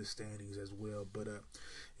get into the standings as well. But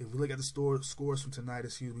if we look at the scores from tonight,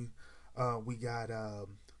 we got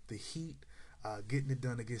the Heat getting it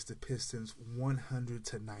done against the Pistons,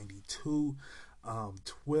 100-92.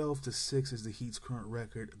 12-6 is the Heat's current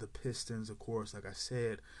record. The Pistons, of course, like I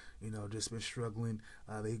said, just been struggling.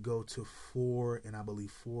 They go to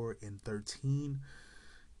 4-13.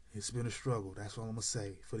 It's been a struggle. That's all I'm going to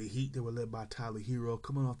say. For the Heat, they were led by Tyler Hero.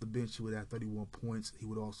 Coming off the bench, he would have 31 points. He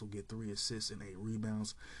would also get 3 assists and 8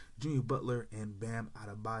 rebounds. Jimmy Butler and Bam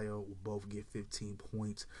Adebayo will both get 15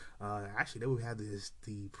 points. Actually, they would have the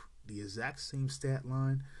exact same stat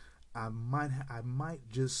line. I might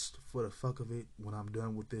just, for the fuck of it, when I'm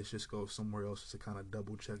done with this, just go somewhere else just to kind of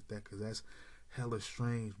double check that, because that's hella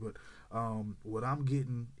strange. But what I'm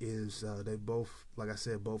getting is they both, like I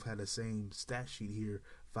said, both had the same stat sheet here.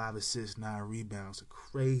 5 assists, 9 rebounds.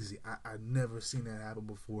 Crazy. I've never seen that happen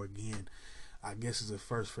before again. I guess it's a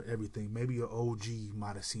first for everything. Maybe your OG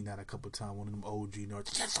might have seen that a couple times. One of them OG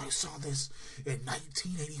nerds. Yes, I saw this in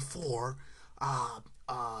 1984.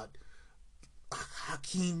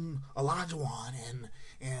 Hakeem Olajuwon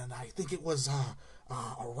and I think it was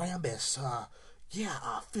Arambis.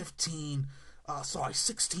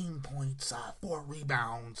 16 points, 4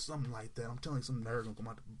 rebounds, something like that. I'm telling you, some nerd gonna come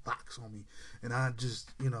out the box on me, and I just,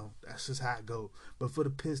 that's just how it goes. But for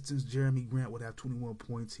the Pistons, Jeremy Grant would have 21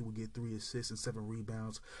 points. He would get 3 assists and 7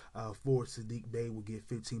 rebounds. Forward Sadiq Bey would get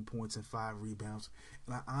 15 points and 5 rebounds.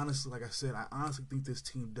 And I honestly think this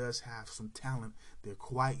team does have some talent. They're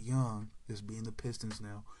quite young, this being the Pistons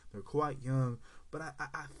now. They're quite young, but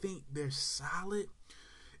I think they're solid.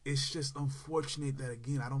 It's just unfortunate that,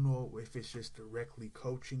 again, I don't know if it's just directly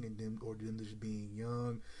coaching and them just being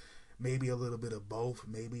young. maybe a little bit of both.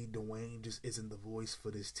 Maybe Dwayne just isn't the voice for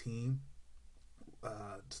this team,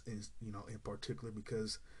 in particular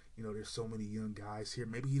because there's so many young guys here.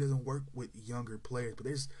 Maybe he doesn't work with younger players, but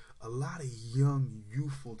there's a lot of young,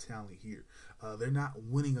 youthful talent here. They're not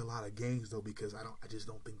winning a lot of games though because I just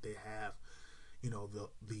don't think they have,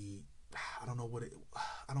 the I don't know what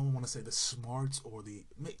I don't want to say the smarts or the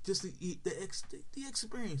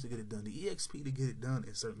experience to get it done, the EXP to get it done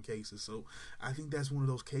in certain cases. So I think that's one of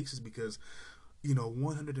those cases because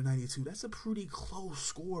 192, that's a pretty close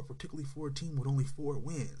score, particularly for a team with only 4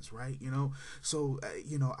 wins, right? So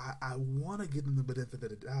I want to give them the benefit of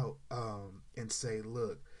the doubt and say,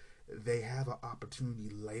 look, they have an opportunity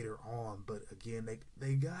later on, but again,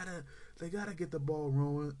 they gotta get the ball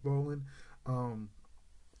rolling.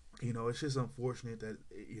 It's just unfortunate that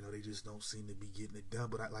they just don't seem to be getting it done.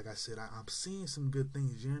 But like I said, I'm seeing some good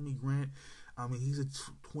things. Jeremy Grant, he's a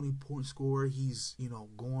 20-point scorer. He's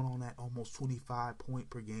going on that almost 25-point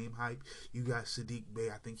per game hype. You got Sadiq Bey.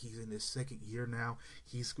 I think he's in his 2nd year now.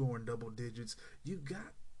 He's scoring double digits. You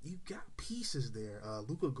got pieces there.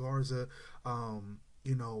 Luka Garza,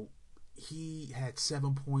 he had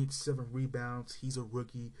 7 points, 7 rebounds. He's a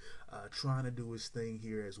rookie, trying to do his thing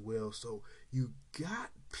here as well. So you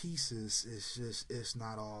got pieces. It's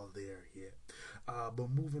not all there yet. But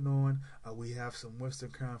moving on, we have some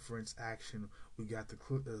Western Conference action. We got the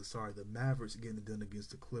Mavericks getting it done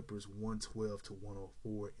against the Clippers, 112-104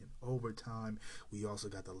 in overtime. We also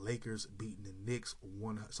got the Lakers beating the Knicks.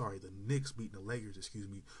 The Knicks beating the Lakers,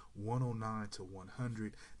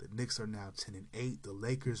 109-100. The Knicks are now 10-8. The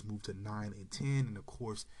Lakers moved to 9-10, and of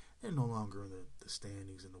course, they're no longer in the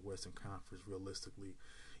standings in the Western Conference realistically.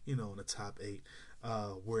 In the top 8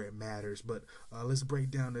 where it matters. But let's break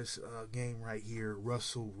down this game right here.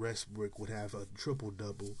 Russell Westbrook would have a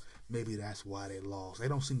triple-double. Maybe that's why they lost. They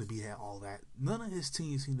don't seem to be all that. None of his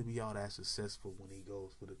teams seem to be all that successful when he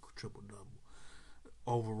goes for the triple-double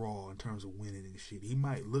overall in terms of winning and shit. He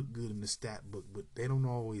might look good in the stat book, but they don't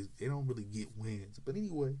really get wins. But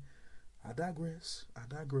anyway, I digress.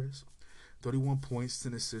 31 points,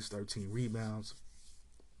 10 assists, 13 rebounds.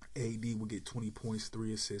 AD would get 20 points,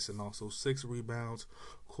 3 assists, and also 6 rebounds.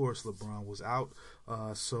 Of course, LeBron was out,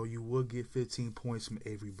 so you would get 15 points from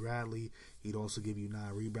Avery Bradley. He'd also give you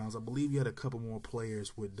 9 rebounds. I believe you had a couple more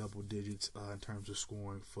players with double digits in terms of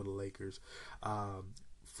scoring for the Lakers.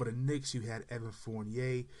 For the Knicks, you had Evan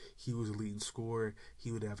Fournier. He was a leading scorer.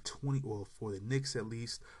 He would have 20, well, for the Knicks at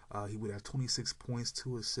least, he would have 26 points,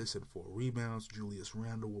 2 assists, and 4 rebounds. Julius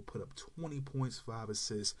Randle will put up 20 points, 5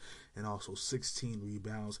 assists, and also 16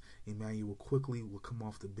 rebounds. Emmanuel Quickley will come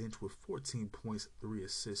off the bench with 14 points, 3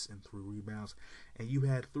 assists, and 3 rebounds. And you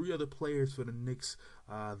had 3 other players for the Knicks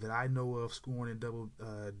that I know of scoring in double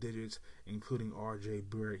digits, including R.J.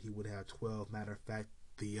 Barrett. He would have 12. Matter of fact,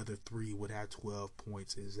 the other 3 would have 12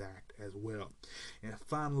 points exact as well. And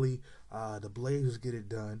finally, the Blazers get it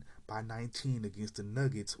done by 19 against the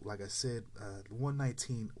Nuggets. Like I said,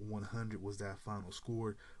 119-100 was that final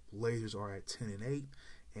score. Blazers are at 10-8,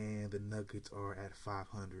 and the Nuggets are at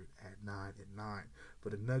 500 at 9-9.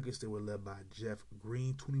 For the Nuggets, they were led by Jeff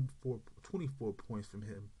Green, 24 points from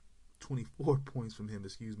him. 3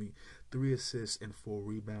 assists and 4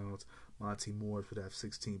 rebounds. Monty Morris would have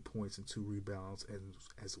 16 points and 2 rebounds, and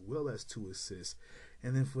as well as 2 assists.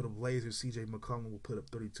 And then for the Blazers, C.J. McCollum will put up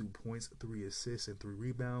 32 points, 3 assists, and 3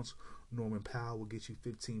 rebounds. Norman Powell will get you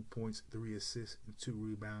 15 points, 3 assists, and 2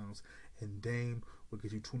 rebounds. And Dame will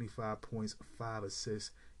get you 25 points, 5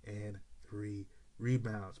 assists, and 3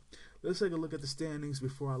 rebounds. Let's take a look at the standings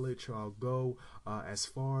before I let y'all go. As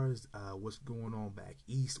far as what's going on back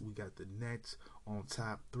east, we got the Nets on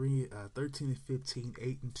top, 13-15,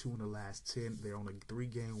 8-2 in the last 10. They're on a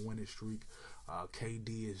 3-game winning streak.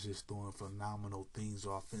 KD is just doing phenomenal things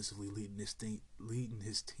offensively, leading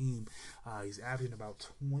his team. He's averaging about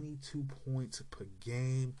 22 points per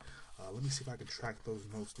game. Let me see if I can track those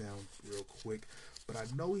notes down real quick. But I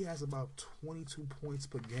know he has about 22 points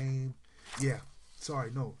per game.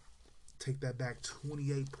 Take that back,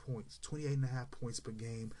 28 points, 28.5 points per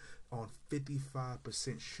game on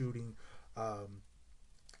 55% shooting.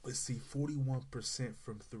 Let's see, 41%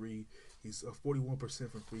 from 3. He's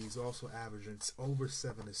 41% from 3. He's also averaging over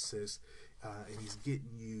 7 assists, and he's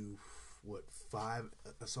getting you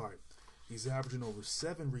he's averaging over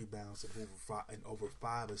 7 rebounds and over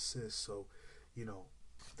 5 assists. So,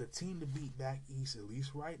 the team to beat back east, at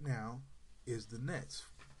least right now, is the Nets.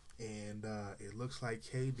 And it looks like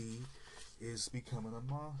KD is becoming a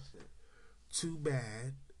monster. Too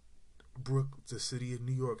bad the city of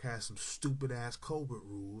New York has some stupid ass COVID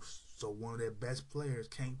rules, so one of their best players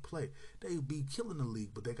can't play. They be killing the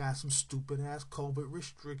league, but they got some stupid ass COVID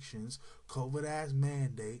restrictions, COVID ass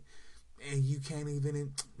mandate, and you can't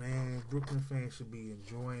even. Man, Brooklyn fans should be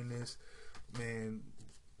enjoying this. Man,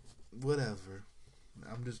 whatever.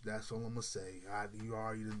 That's all I'm gonna say.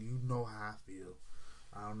 You know how I feel.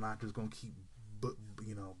 I'm not just gonna keep,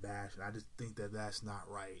 bashing. I just think that that's not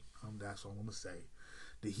right. That's all I'm gonna say.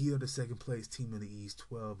 The Heat are the second place team in the East,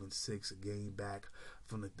 12-6, a game back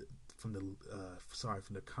from the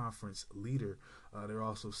conference leader. They're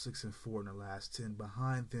also 6-4 in the last 10.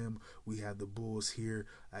 Behind them, we have the Bulls here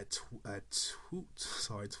at 12-6,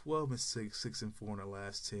 6-4 in the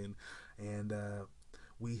last 10, and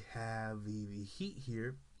we have the Heat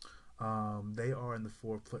here. They are in the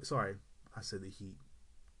fourth place. Sorry, I said the Heat.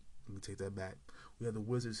 Let me take that back. We have the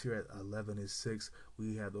Wizards here at 11-6.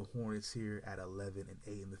 We have the Hornets here at 11-8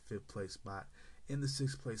 in the fifth place spot. In the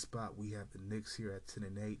sixth place spot, we have the Knicks here at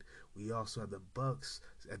 10-8. We also have the Bucks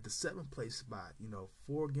at the seventh place spot.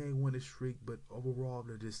 4-game winning streak, but overall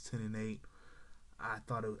they're just 10-8. I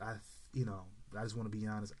just want to be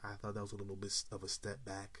honest. I thought that was a little bit of a step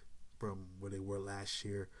back from where they were last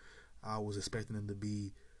year. I was expecting them to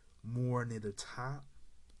be more near the top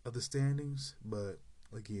of the standings, but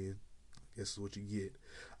again, guess is what you get.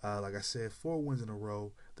 Like I said, 4 wins in a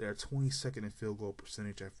row. They are 22nd in field goal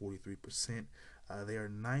percentage at 43%. They are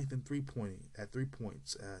 9th in three-point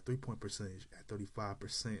percentage at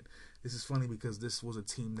 35%. This is funny because this was a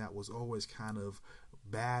team that was always kind of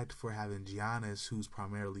bagged for having Giannis, who's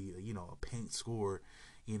primarily a paint scorer,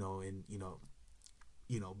 and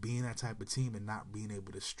being that type of team and not being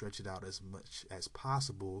able to stretch it out as much as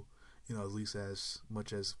possible, at least as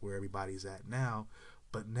much as where everybody's at now.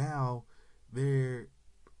 But now they're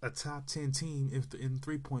a top 10 team in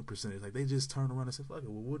 3-point percentage. Like, they just turn around and say, fuck it,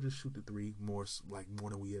 well, we'll just shoot the three more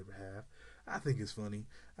than we ever have. I think it's funny.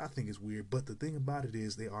 I think it's weird. But the thing about it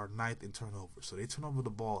is they are 9th in turnovers. So they turn over the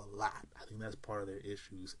ball a lot. I think that's part of their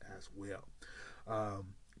issues as well.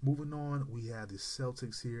 Moving on, we have the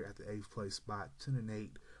Celtics here at the 8th place spot,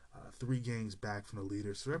 10-8. 3 games back from the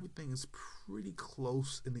leader. So everything is pretty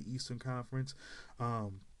close in the Eastern Conference.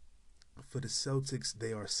 For the Celtics,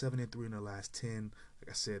 they are 7-3 in the last 10. Like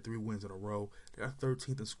I said, 3 wins in a row. They are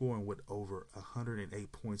 13th in scoring with over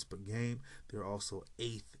 108 points per game. They're also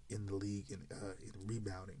 8th in the league in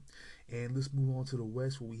rebounding. And let's move on to the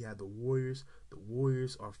West, where we have the Warriors. The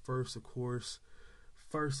Warriors are first, of course.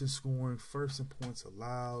 First in scoring, first in points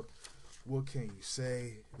allowed. What can you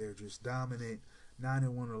say? They're just dominant.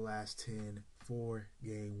 9-1 in the last 10.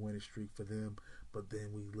 4-game winning streak for them. But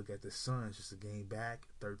then we look at the Suns, just a game back,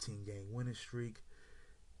 13-game winning streak.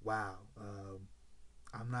 Wow.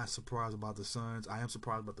 I'm not surprised about the Suns. I am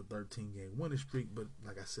surprised about the 13-game winning streak, but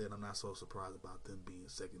like I said, I'm not so surprised about them being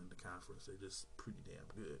second in the conference. They're just pretty damn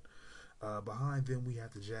good. Behind them, we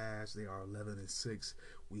have the Jazz. They are 11-6.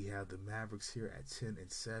 We have the Mavericks here at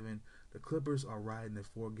 10-7. The Clippers are riding a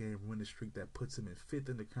 4-game winning streak that puts them in 5th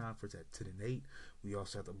in the conference at 10-8. We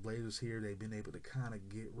also have the Blazers here. They've been able to kind of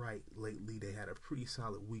get right lately. They had a pretty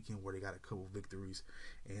solid weekend where they got a couple victories.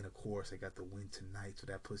 And, of course, they got the win tonight, so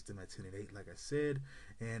that puts them at 10-8, like I said.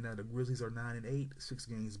 And the Grizzlies are 9-8, 6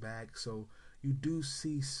 games back. So you do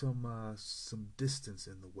see some distance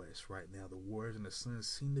in the West right now. The Warriors and the Suns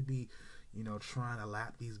seem to be, trying to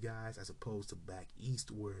lap these guys as opposed to back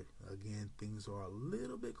east where, again, things are a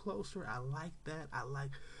little bit closer. I like that. I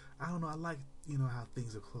like how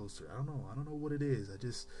things are closer. I don't know what it is.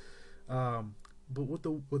 But with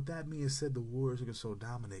that being said, the Warriors are so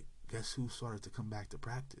dominant. Guess who started to come back to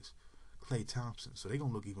practice? Klay Thompson. So they're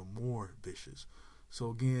going to look even more vicious.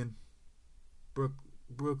 So again,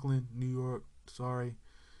 Brooklyn, New York, sorry.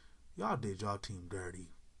 Y'all did y'all team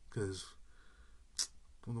dirty. Because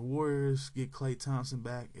when the Warriors get Klay Thompson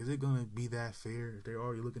back, is it going to be that fair if they're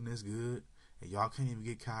already looking this good? And y'all can't even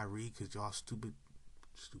get Kyrie because y'all stupid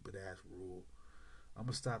ass rule. I'm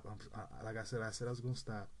going to stop. Like I said I was going to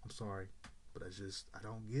stop. I'm sorry. But I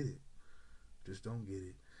don't get it. Just don't get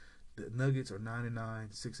it. The Nuggets are 9-9,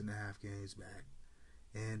 6.5 games back.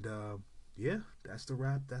 And, yeah, that's the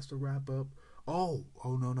wrap up. Oh,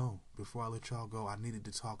 no. Before I let y'all go, I needed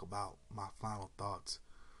to talk about my final thoughts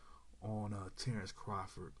on Terrence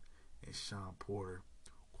Crawford and Shawn Porter.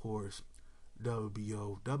 Of course,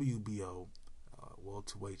 WBO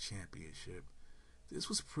welterweight championship. This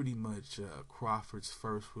was pretty much Crawford's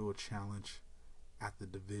first real challenge at the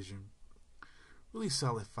division. Really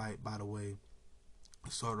solid fight, by the way.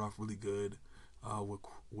 It started off really good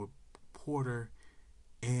with Porter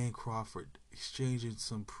and Crawford exchanging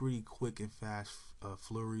some pretty quick and fast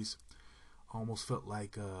flurries. almost felt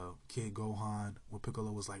like Kid Gohan when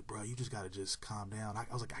Piccolo was like, bro, you just got to just calm down. I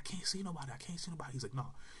was like, I can't see nobody. He's like, no,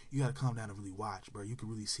 you got to calm down and really watch, bro. You can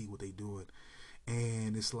really see what they doing.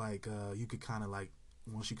 And it's like you could kind of like,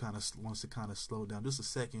 once it kind of slow down just a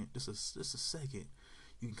second,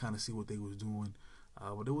 you can kind of see what they was doing.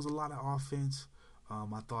 But there was a lot of offense.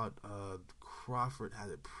 I thought Crawford had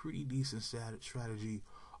a pretty decent strategy,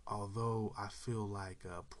 although I feel like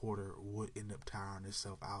Porter would end up tiring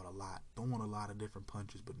himself out a lot, throwing a lot of different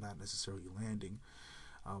punches, but not necessarily landing.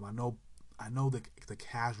 I know the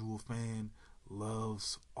casual fan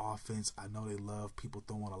loves offense. I know they love people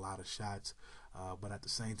throwing a lot of shots, but at the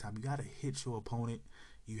same time, you got to hit your opponent.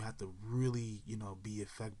 You have to really, be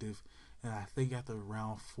effective. And I think after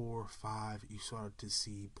round 4 or 5, you started to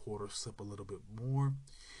see Porter slip a little bit more,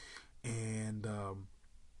 and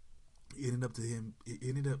it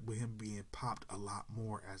ended up with him being popped a lot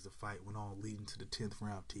more as the fight went on, leading to the 10th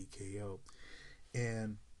round TKO.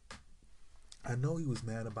 And I know he was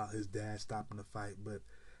mad about his dad stopping the fight, but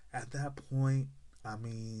at that point, I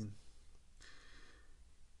mean,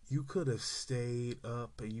 you could have stayed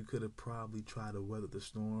up and you could have probably tried to weather the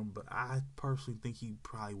storm, but I personally think he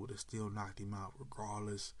probably would have still knocked him out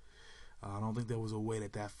regardless. I don't think there was a way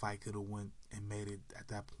that fight could have went and made it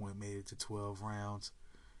to 12 rounds.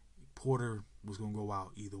 Porter was going to go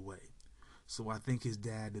out either way. So I think his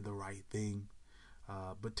dad did the right thing.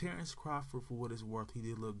 But Terrence Crawford, for what it's worth, he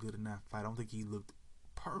did look good in that fight. I don't think he looked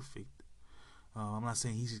perfect. I'm not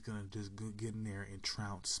saying he's just going to just get in there and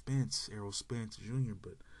trounce Errol Spence Jr.,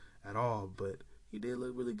 but he did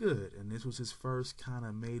look really good. And this was his first kind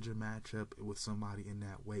of major matchup with somebody in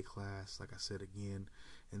that weight class. Like I said again,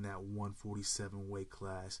 in that 147 weight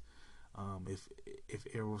class. If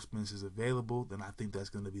Errol Spence is available, then I think that's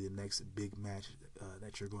going to be the next big match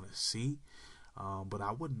that you're going to see. But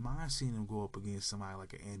I wouldn't mind seeing him go up against somebody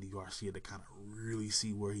like an Andy Garcia to kind of really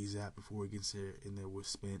see where he's at before he gets in there with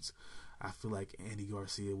Spence. I feel like Andy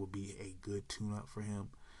Garcia would be a good tune-up for him.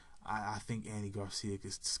 I think Andy Garcia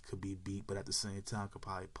could be beat, but at the same time could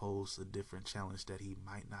probably pose a different challenge that he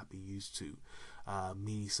might not be used to.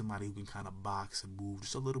 Meaning somebody who can kind of box and move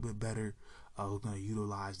just a little bit better, who's going to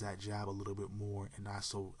utilize that jab a little bit more and not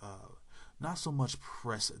so much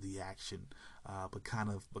press the action, but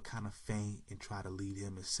kind of feint and try to lead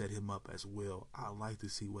him and set him up as well. I'd like to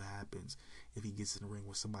see what happens if he gets in the ring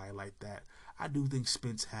with somebody like that. I do think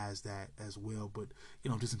Spence has that as well, but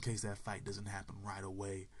just in case that fight doesn't happen right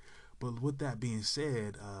away. But with that being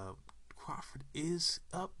said, Crawford is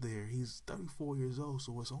up there. He's 34 years old,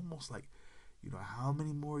 so it's almost like, how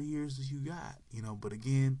many more years do you got? But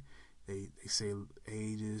again, they say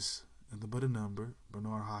age is nothing but a number.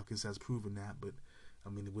 Bernard Hopkins has proven that. But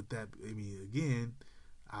again,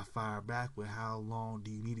 I fire back with how long do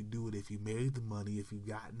you need to do it if you made the money, if you've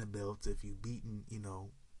gotten the belts, if you've beaten,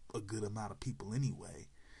 a good amount of people anyway.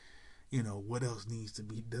 What else needs to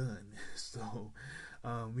be done? So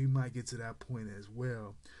we might get to that point as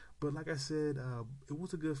well. But like I said, it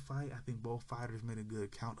was a good fight. I think both fighters made a good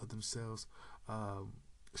account of themselves.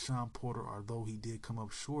 Sean Porter, although he did come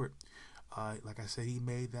up short, like I said, he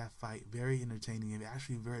made that fight very entertaining and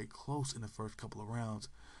actually very close in the first couple of rounds.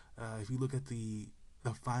 If you look at the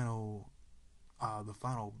final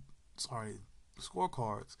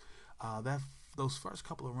scorecards, those first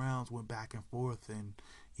couple of rounds went back and forth, and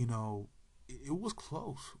it was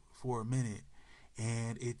close for a minute,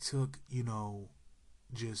 and it took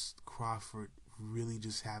just Crawford really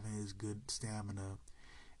just having his good stamina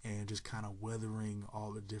and just kind of weathering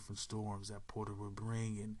all the different storms that Porter would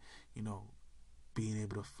bring, and being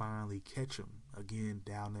able to finally catch him again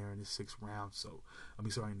down there in the 6th round.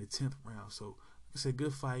 In the 10th round. So like I said,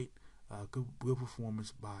 good fight, good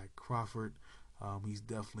performance by Crawford. He's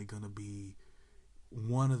definitely going to be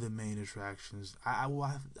one of the main attractions. I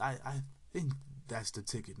think that's the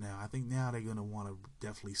ticket now. I think now they're going to want to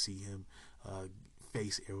definitely see him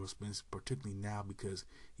face Errol Spence, particularly now because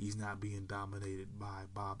he's not being dominated by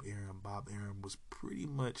Bob Arum. Bob Arum was pretty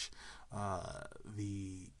much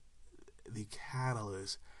the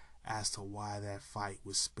catalyst as to why that fight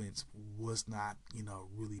with Spence was not,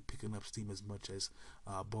 really picking up steam as much as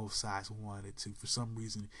both sides wanted it to. For some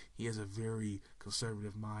reason, he has a very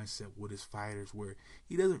conservative mindset with his fighters where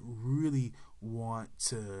he doesn't really want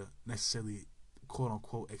to necessarily, quote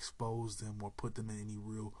unquote, expose them or put them in any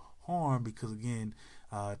real harm, because again,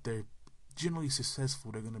 if they're generally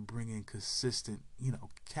successful, they're going to bring in consistent,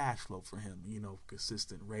 cash flow for him,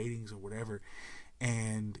 consistent ratings or whatever.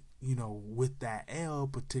 And, with that L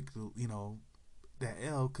that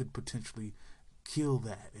L could potentially kill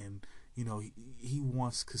that. And, he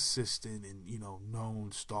wants consistent and,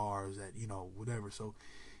 known stars that, whatever. So,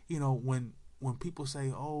 when when people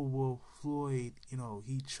say, "Oh, well, Floyd,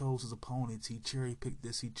 he chose his opponents, he cherry picked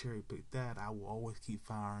this, he cherry picked that," I will always keep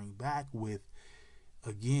firing back with,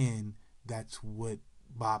 again, that's what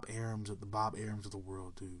the Bob Arums of the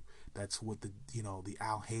world do. That's what the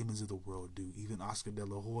Al Haymans of the world do. Even Oscar De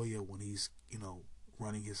La Hoya, when he's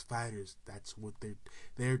running his fighters, that's what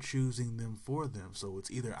they're choosing them for them. So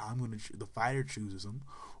it's either the fighter chooses them,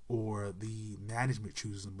 or the management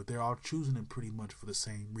chooses them, but they're all choosing them pretty much for the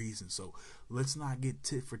same reason. So let's not get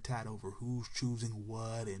tit for tat over who's choosing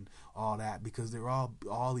what and all that, because they're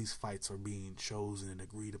all these fights are being chosen and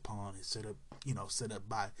agreed upon and set up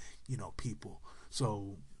by people.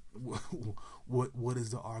 So what is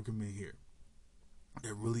the argument here?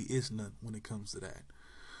 There really is none when it comes to that.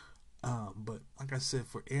 But like I said,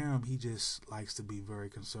 for Arum, he just likes to be very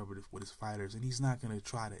conservative with his fighters, and he's not going to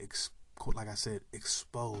try to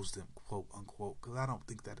expose them, quote unquote, because I don't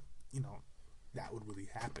think that that would really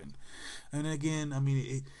happen. And again, I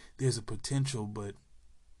mean, there's a potential, but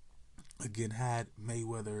again, had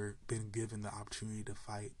Mayweather been given the opportunity to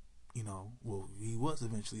fight, he was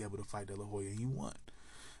eventually able to fight De La Hoya, and he won.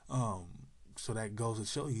 So that goes to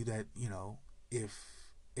show you that if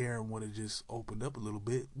Arum would have just opened up a little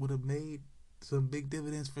bit, would have made some big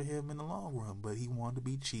dividends for him in the long run. But he wanted to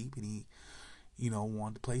be cheap, and he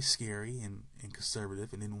wanted to play scary and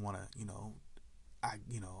conservative, and didn't want to, I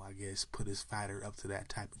guess put his fighter up to that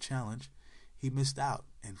type of challenge. He missed out,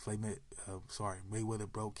 and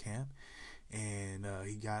Mayweather broke camp, and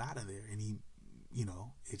he got out of there, and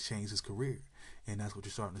it changed his career. And that's what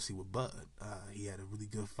you're starting to see with Bud. He had a really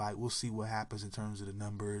good fight. We'll see what happens in terms of the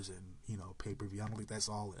numbers and pay-per-view. I don't think that's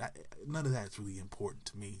all. None of that's really important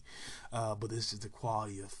to me. But this is the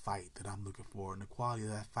quality of fight that I'm looking for, and the quality of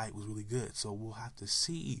that fight was really good. So we'll have to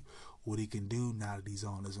see what he can do now that he's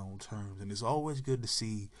on his own terms. And it's always good to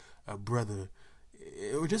see a brother,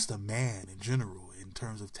 or just a man in general, in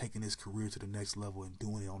terms of taking his career to the next level and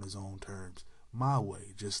doing it on his own terms, my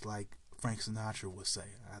way, just like Frank Sinatra would say.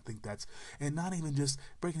 I think that's, and not even just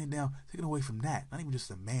breaking it down, taking away from that, not even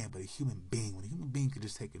just a man, but a human being. When a human being can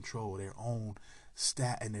just take control of their own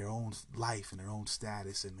and their own life and their own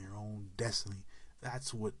status and their own destiny,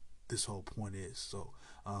 that's what this whole point is. So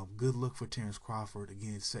good luck for Terence Crawford,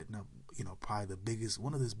 again, setting up probably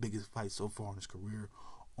one of his biggest fights so far in his career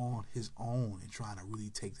on his own, and trying to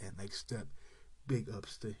really take that next step. Big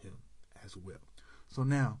ups to him as well. So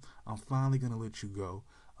now I'm finally going to let you go.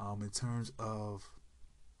 In terms of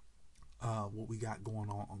what we got going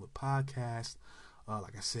on the podcast,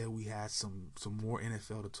 like I said, we had some more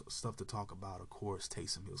NFL stuff to talk about. Of course,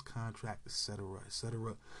 Taysom Hill's contract, etc.,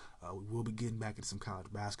 etc. We will be getting back into some college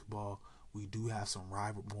basketball. We do have some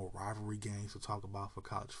more rivalry games to talk about for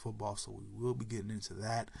college football, so we will be getting into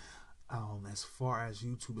that. As far as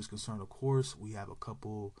YouTube is concerned, of course, we have a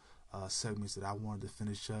couple segments that I wanted to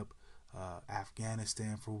finish up.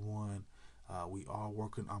 Afghanistan for one. We are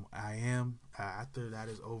working on, after that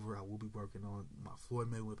is over, I will be working on my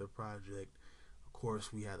Floyd Mayweather project. Of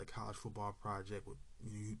course, we had the college football project with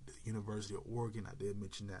the University of Oregon. I did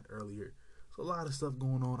mention that earlier. So a lot of stuff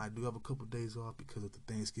going on. I do have a couple of days off because of the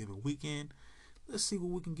Thanksgiving weekend. Let's see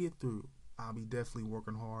what we can get through. I'll be definitely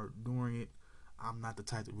working hard during it. I'm not the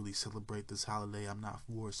type to really celebrate this holiday. I'm not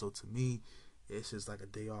for it. So to me, it's just like a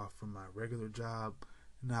day off from my regular job.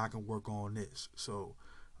 Now I can work on this. So,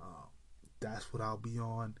 that's what I'll be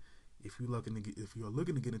on. If you're looking to get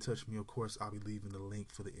in touch with me, of course, I'll be leaving the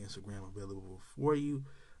link for the Instagram available for you.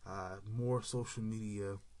 More social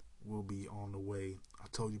media will be on the way. I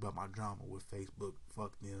told you about my drama with Facebook.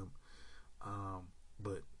 Fuck them.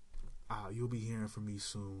 But you'll be hearing from me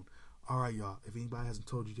soon. All right, y'all. If anybody hasn't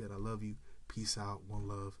told you yet, I love you. Peace out. One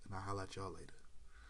love. And I'll holler at y'all later.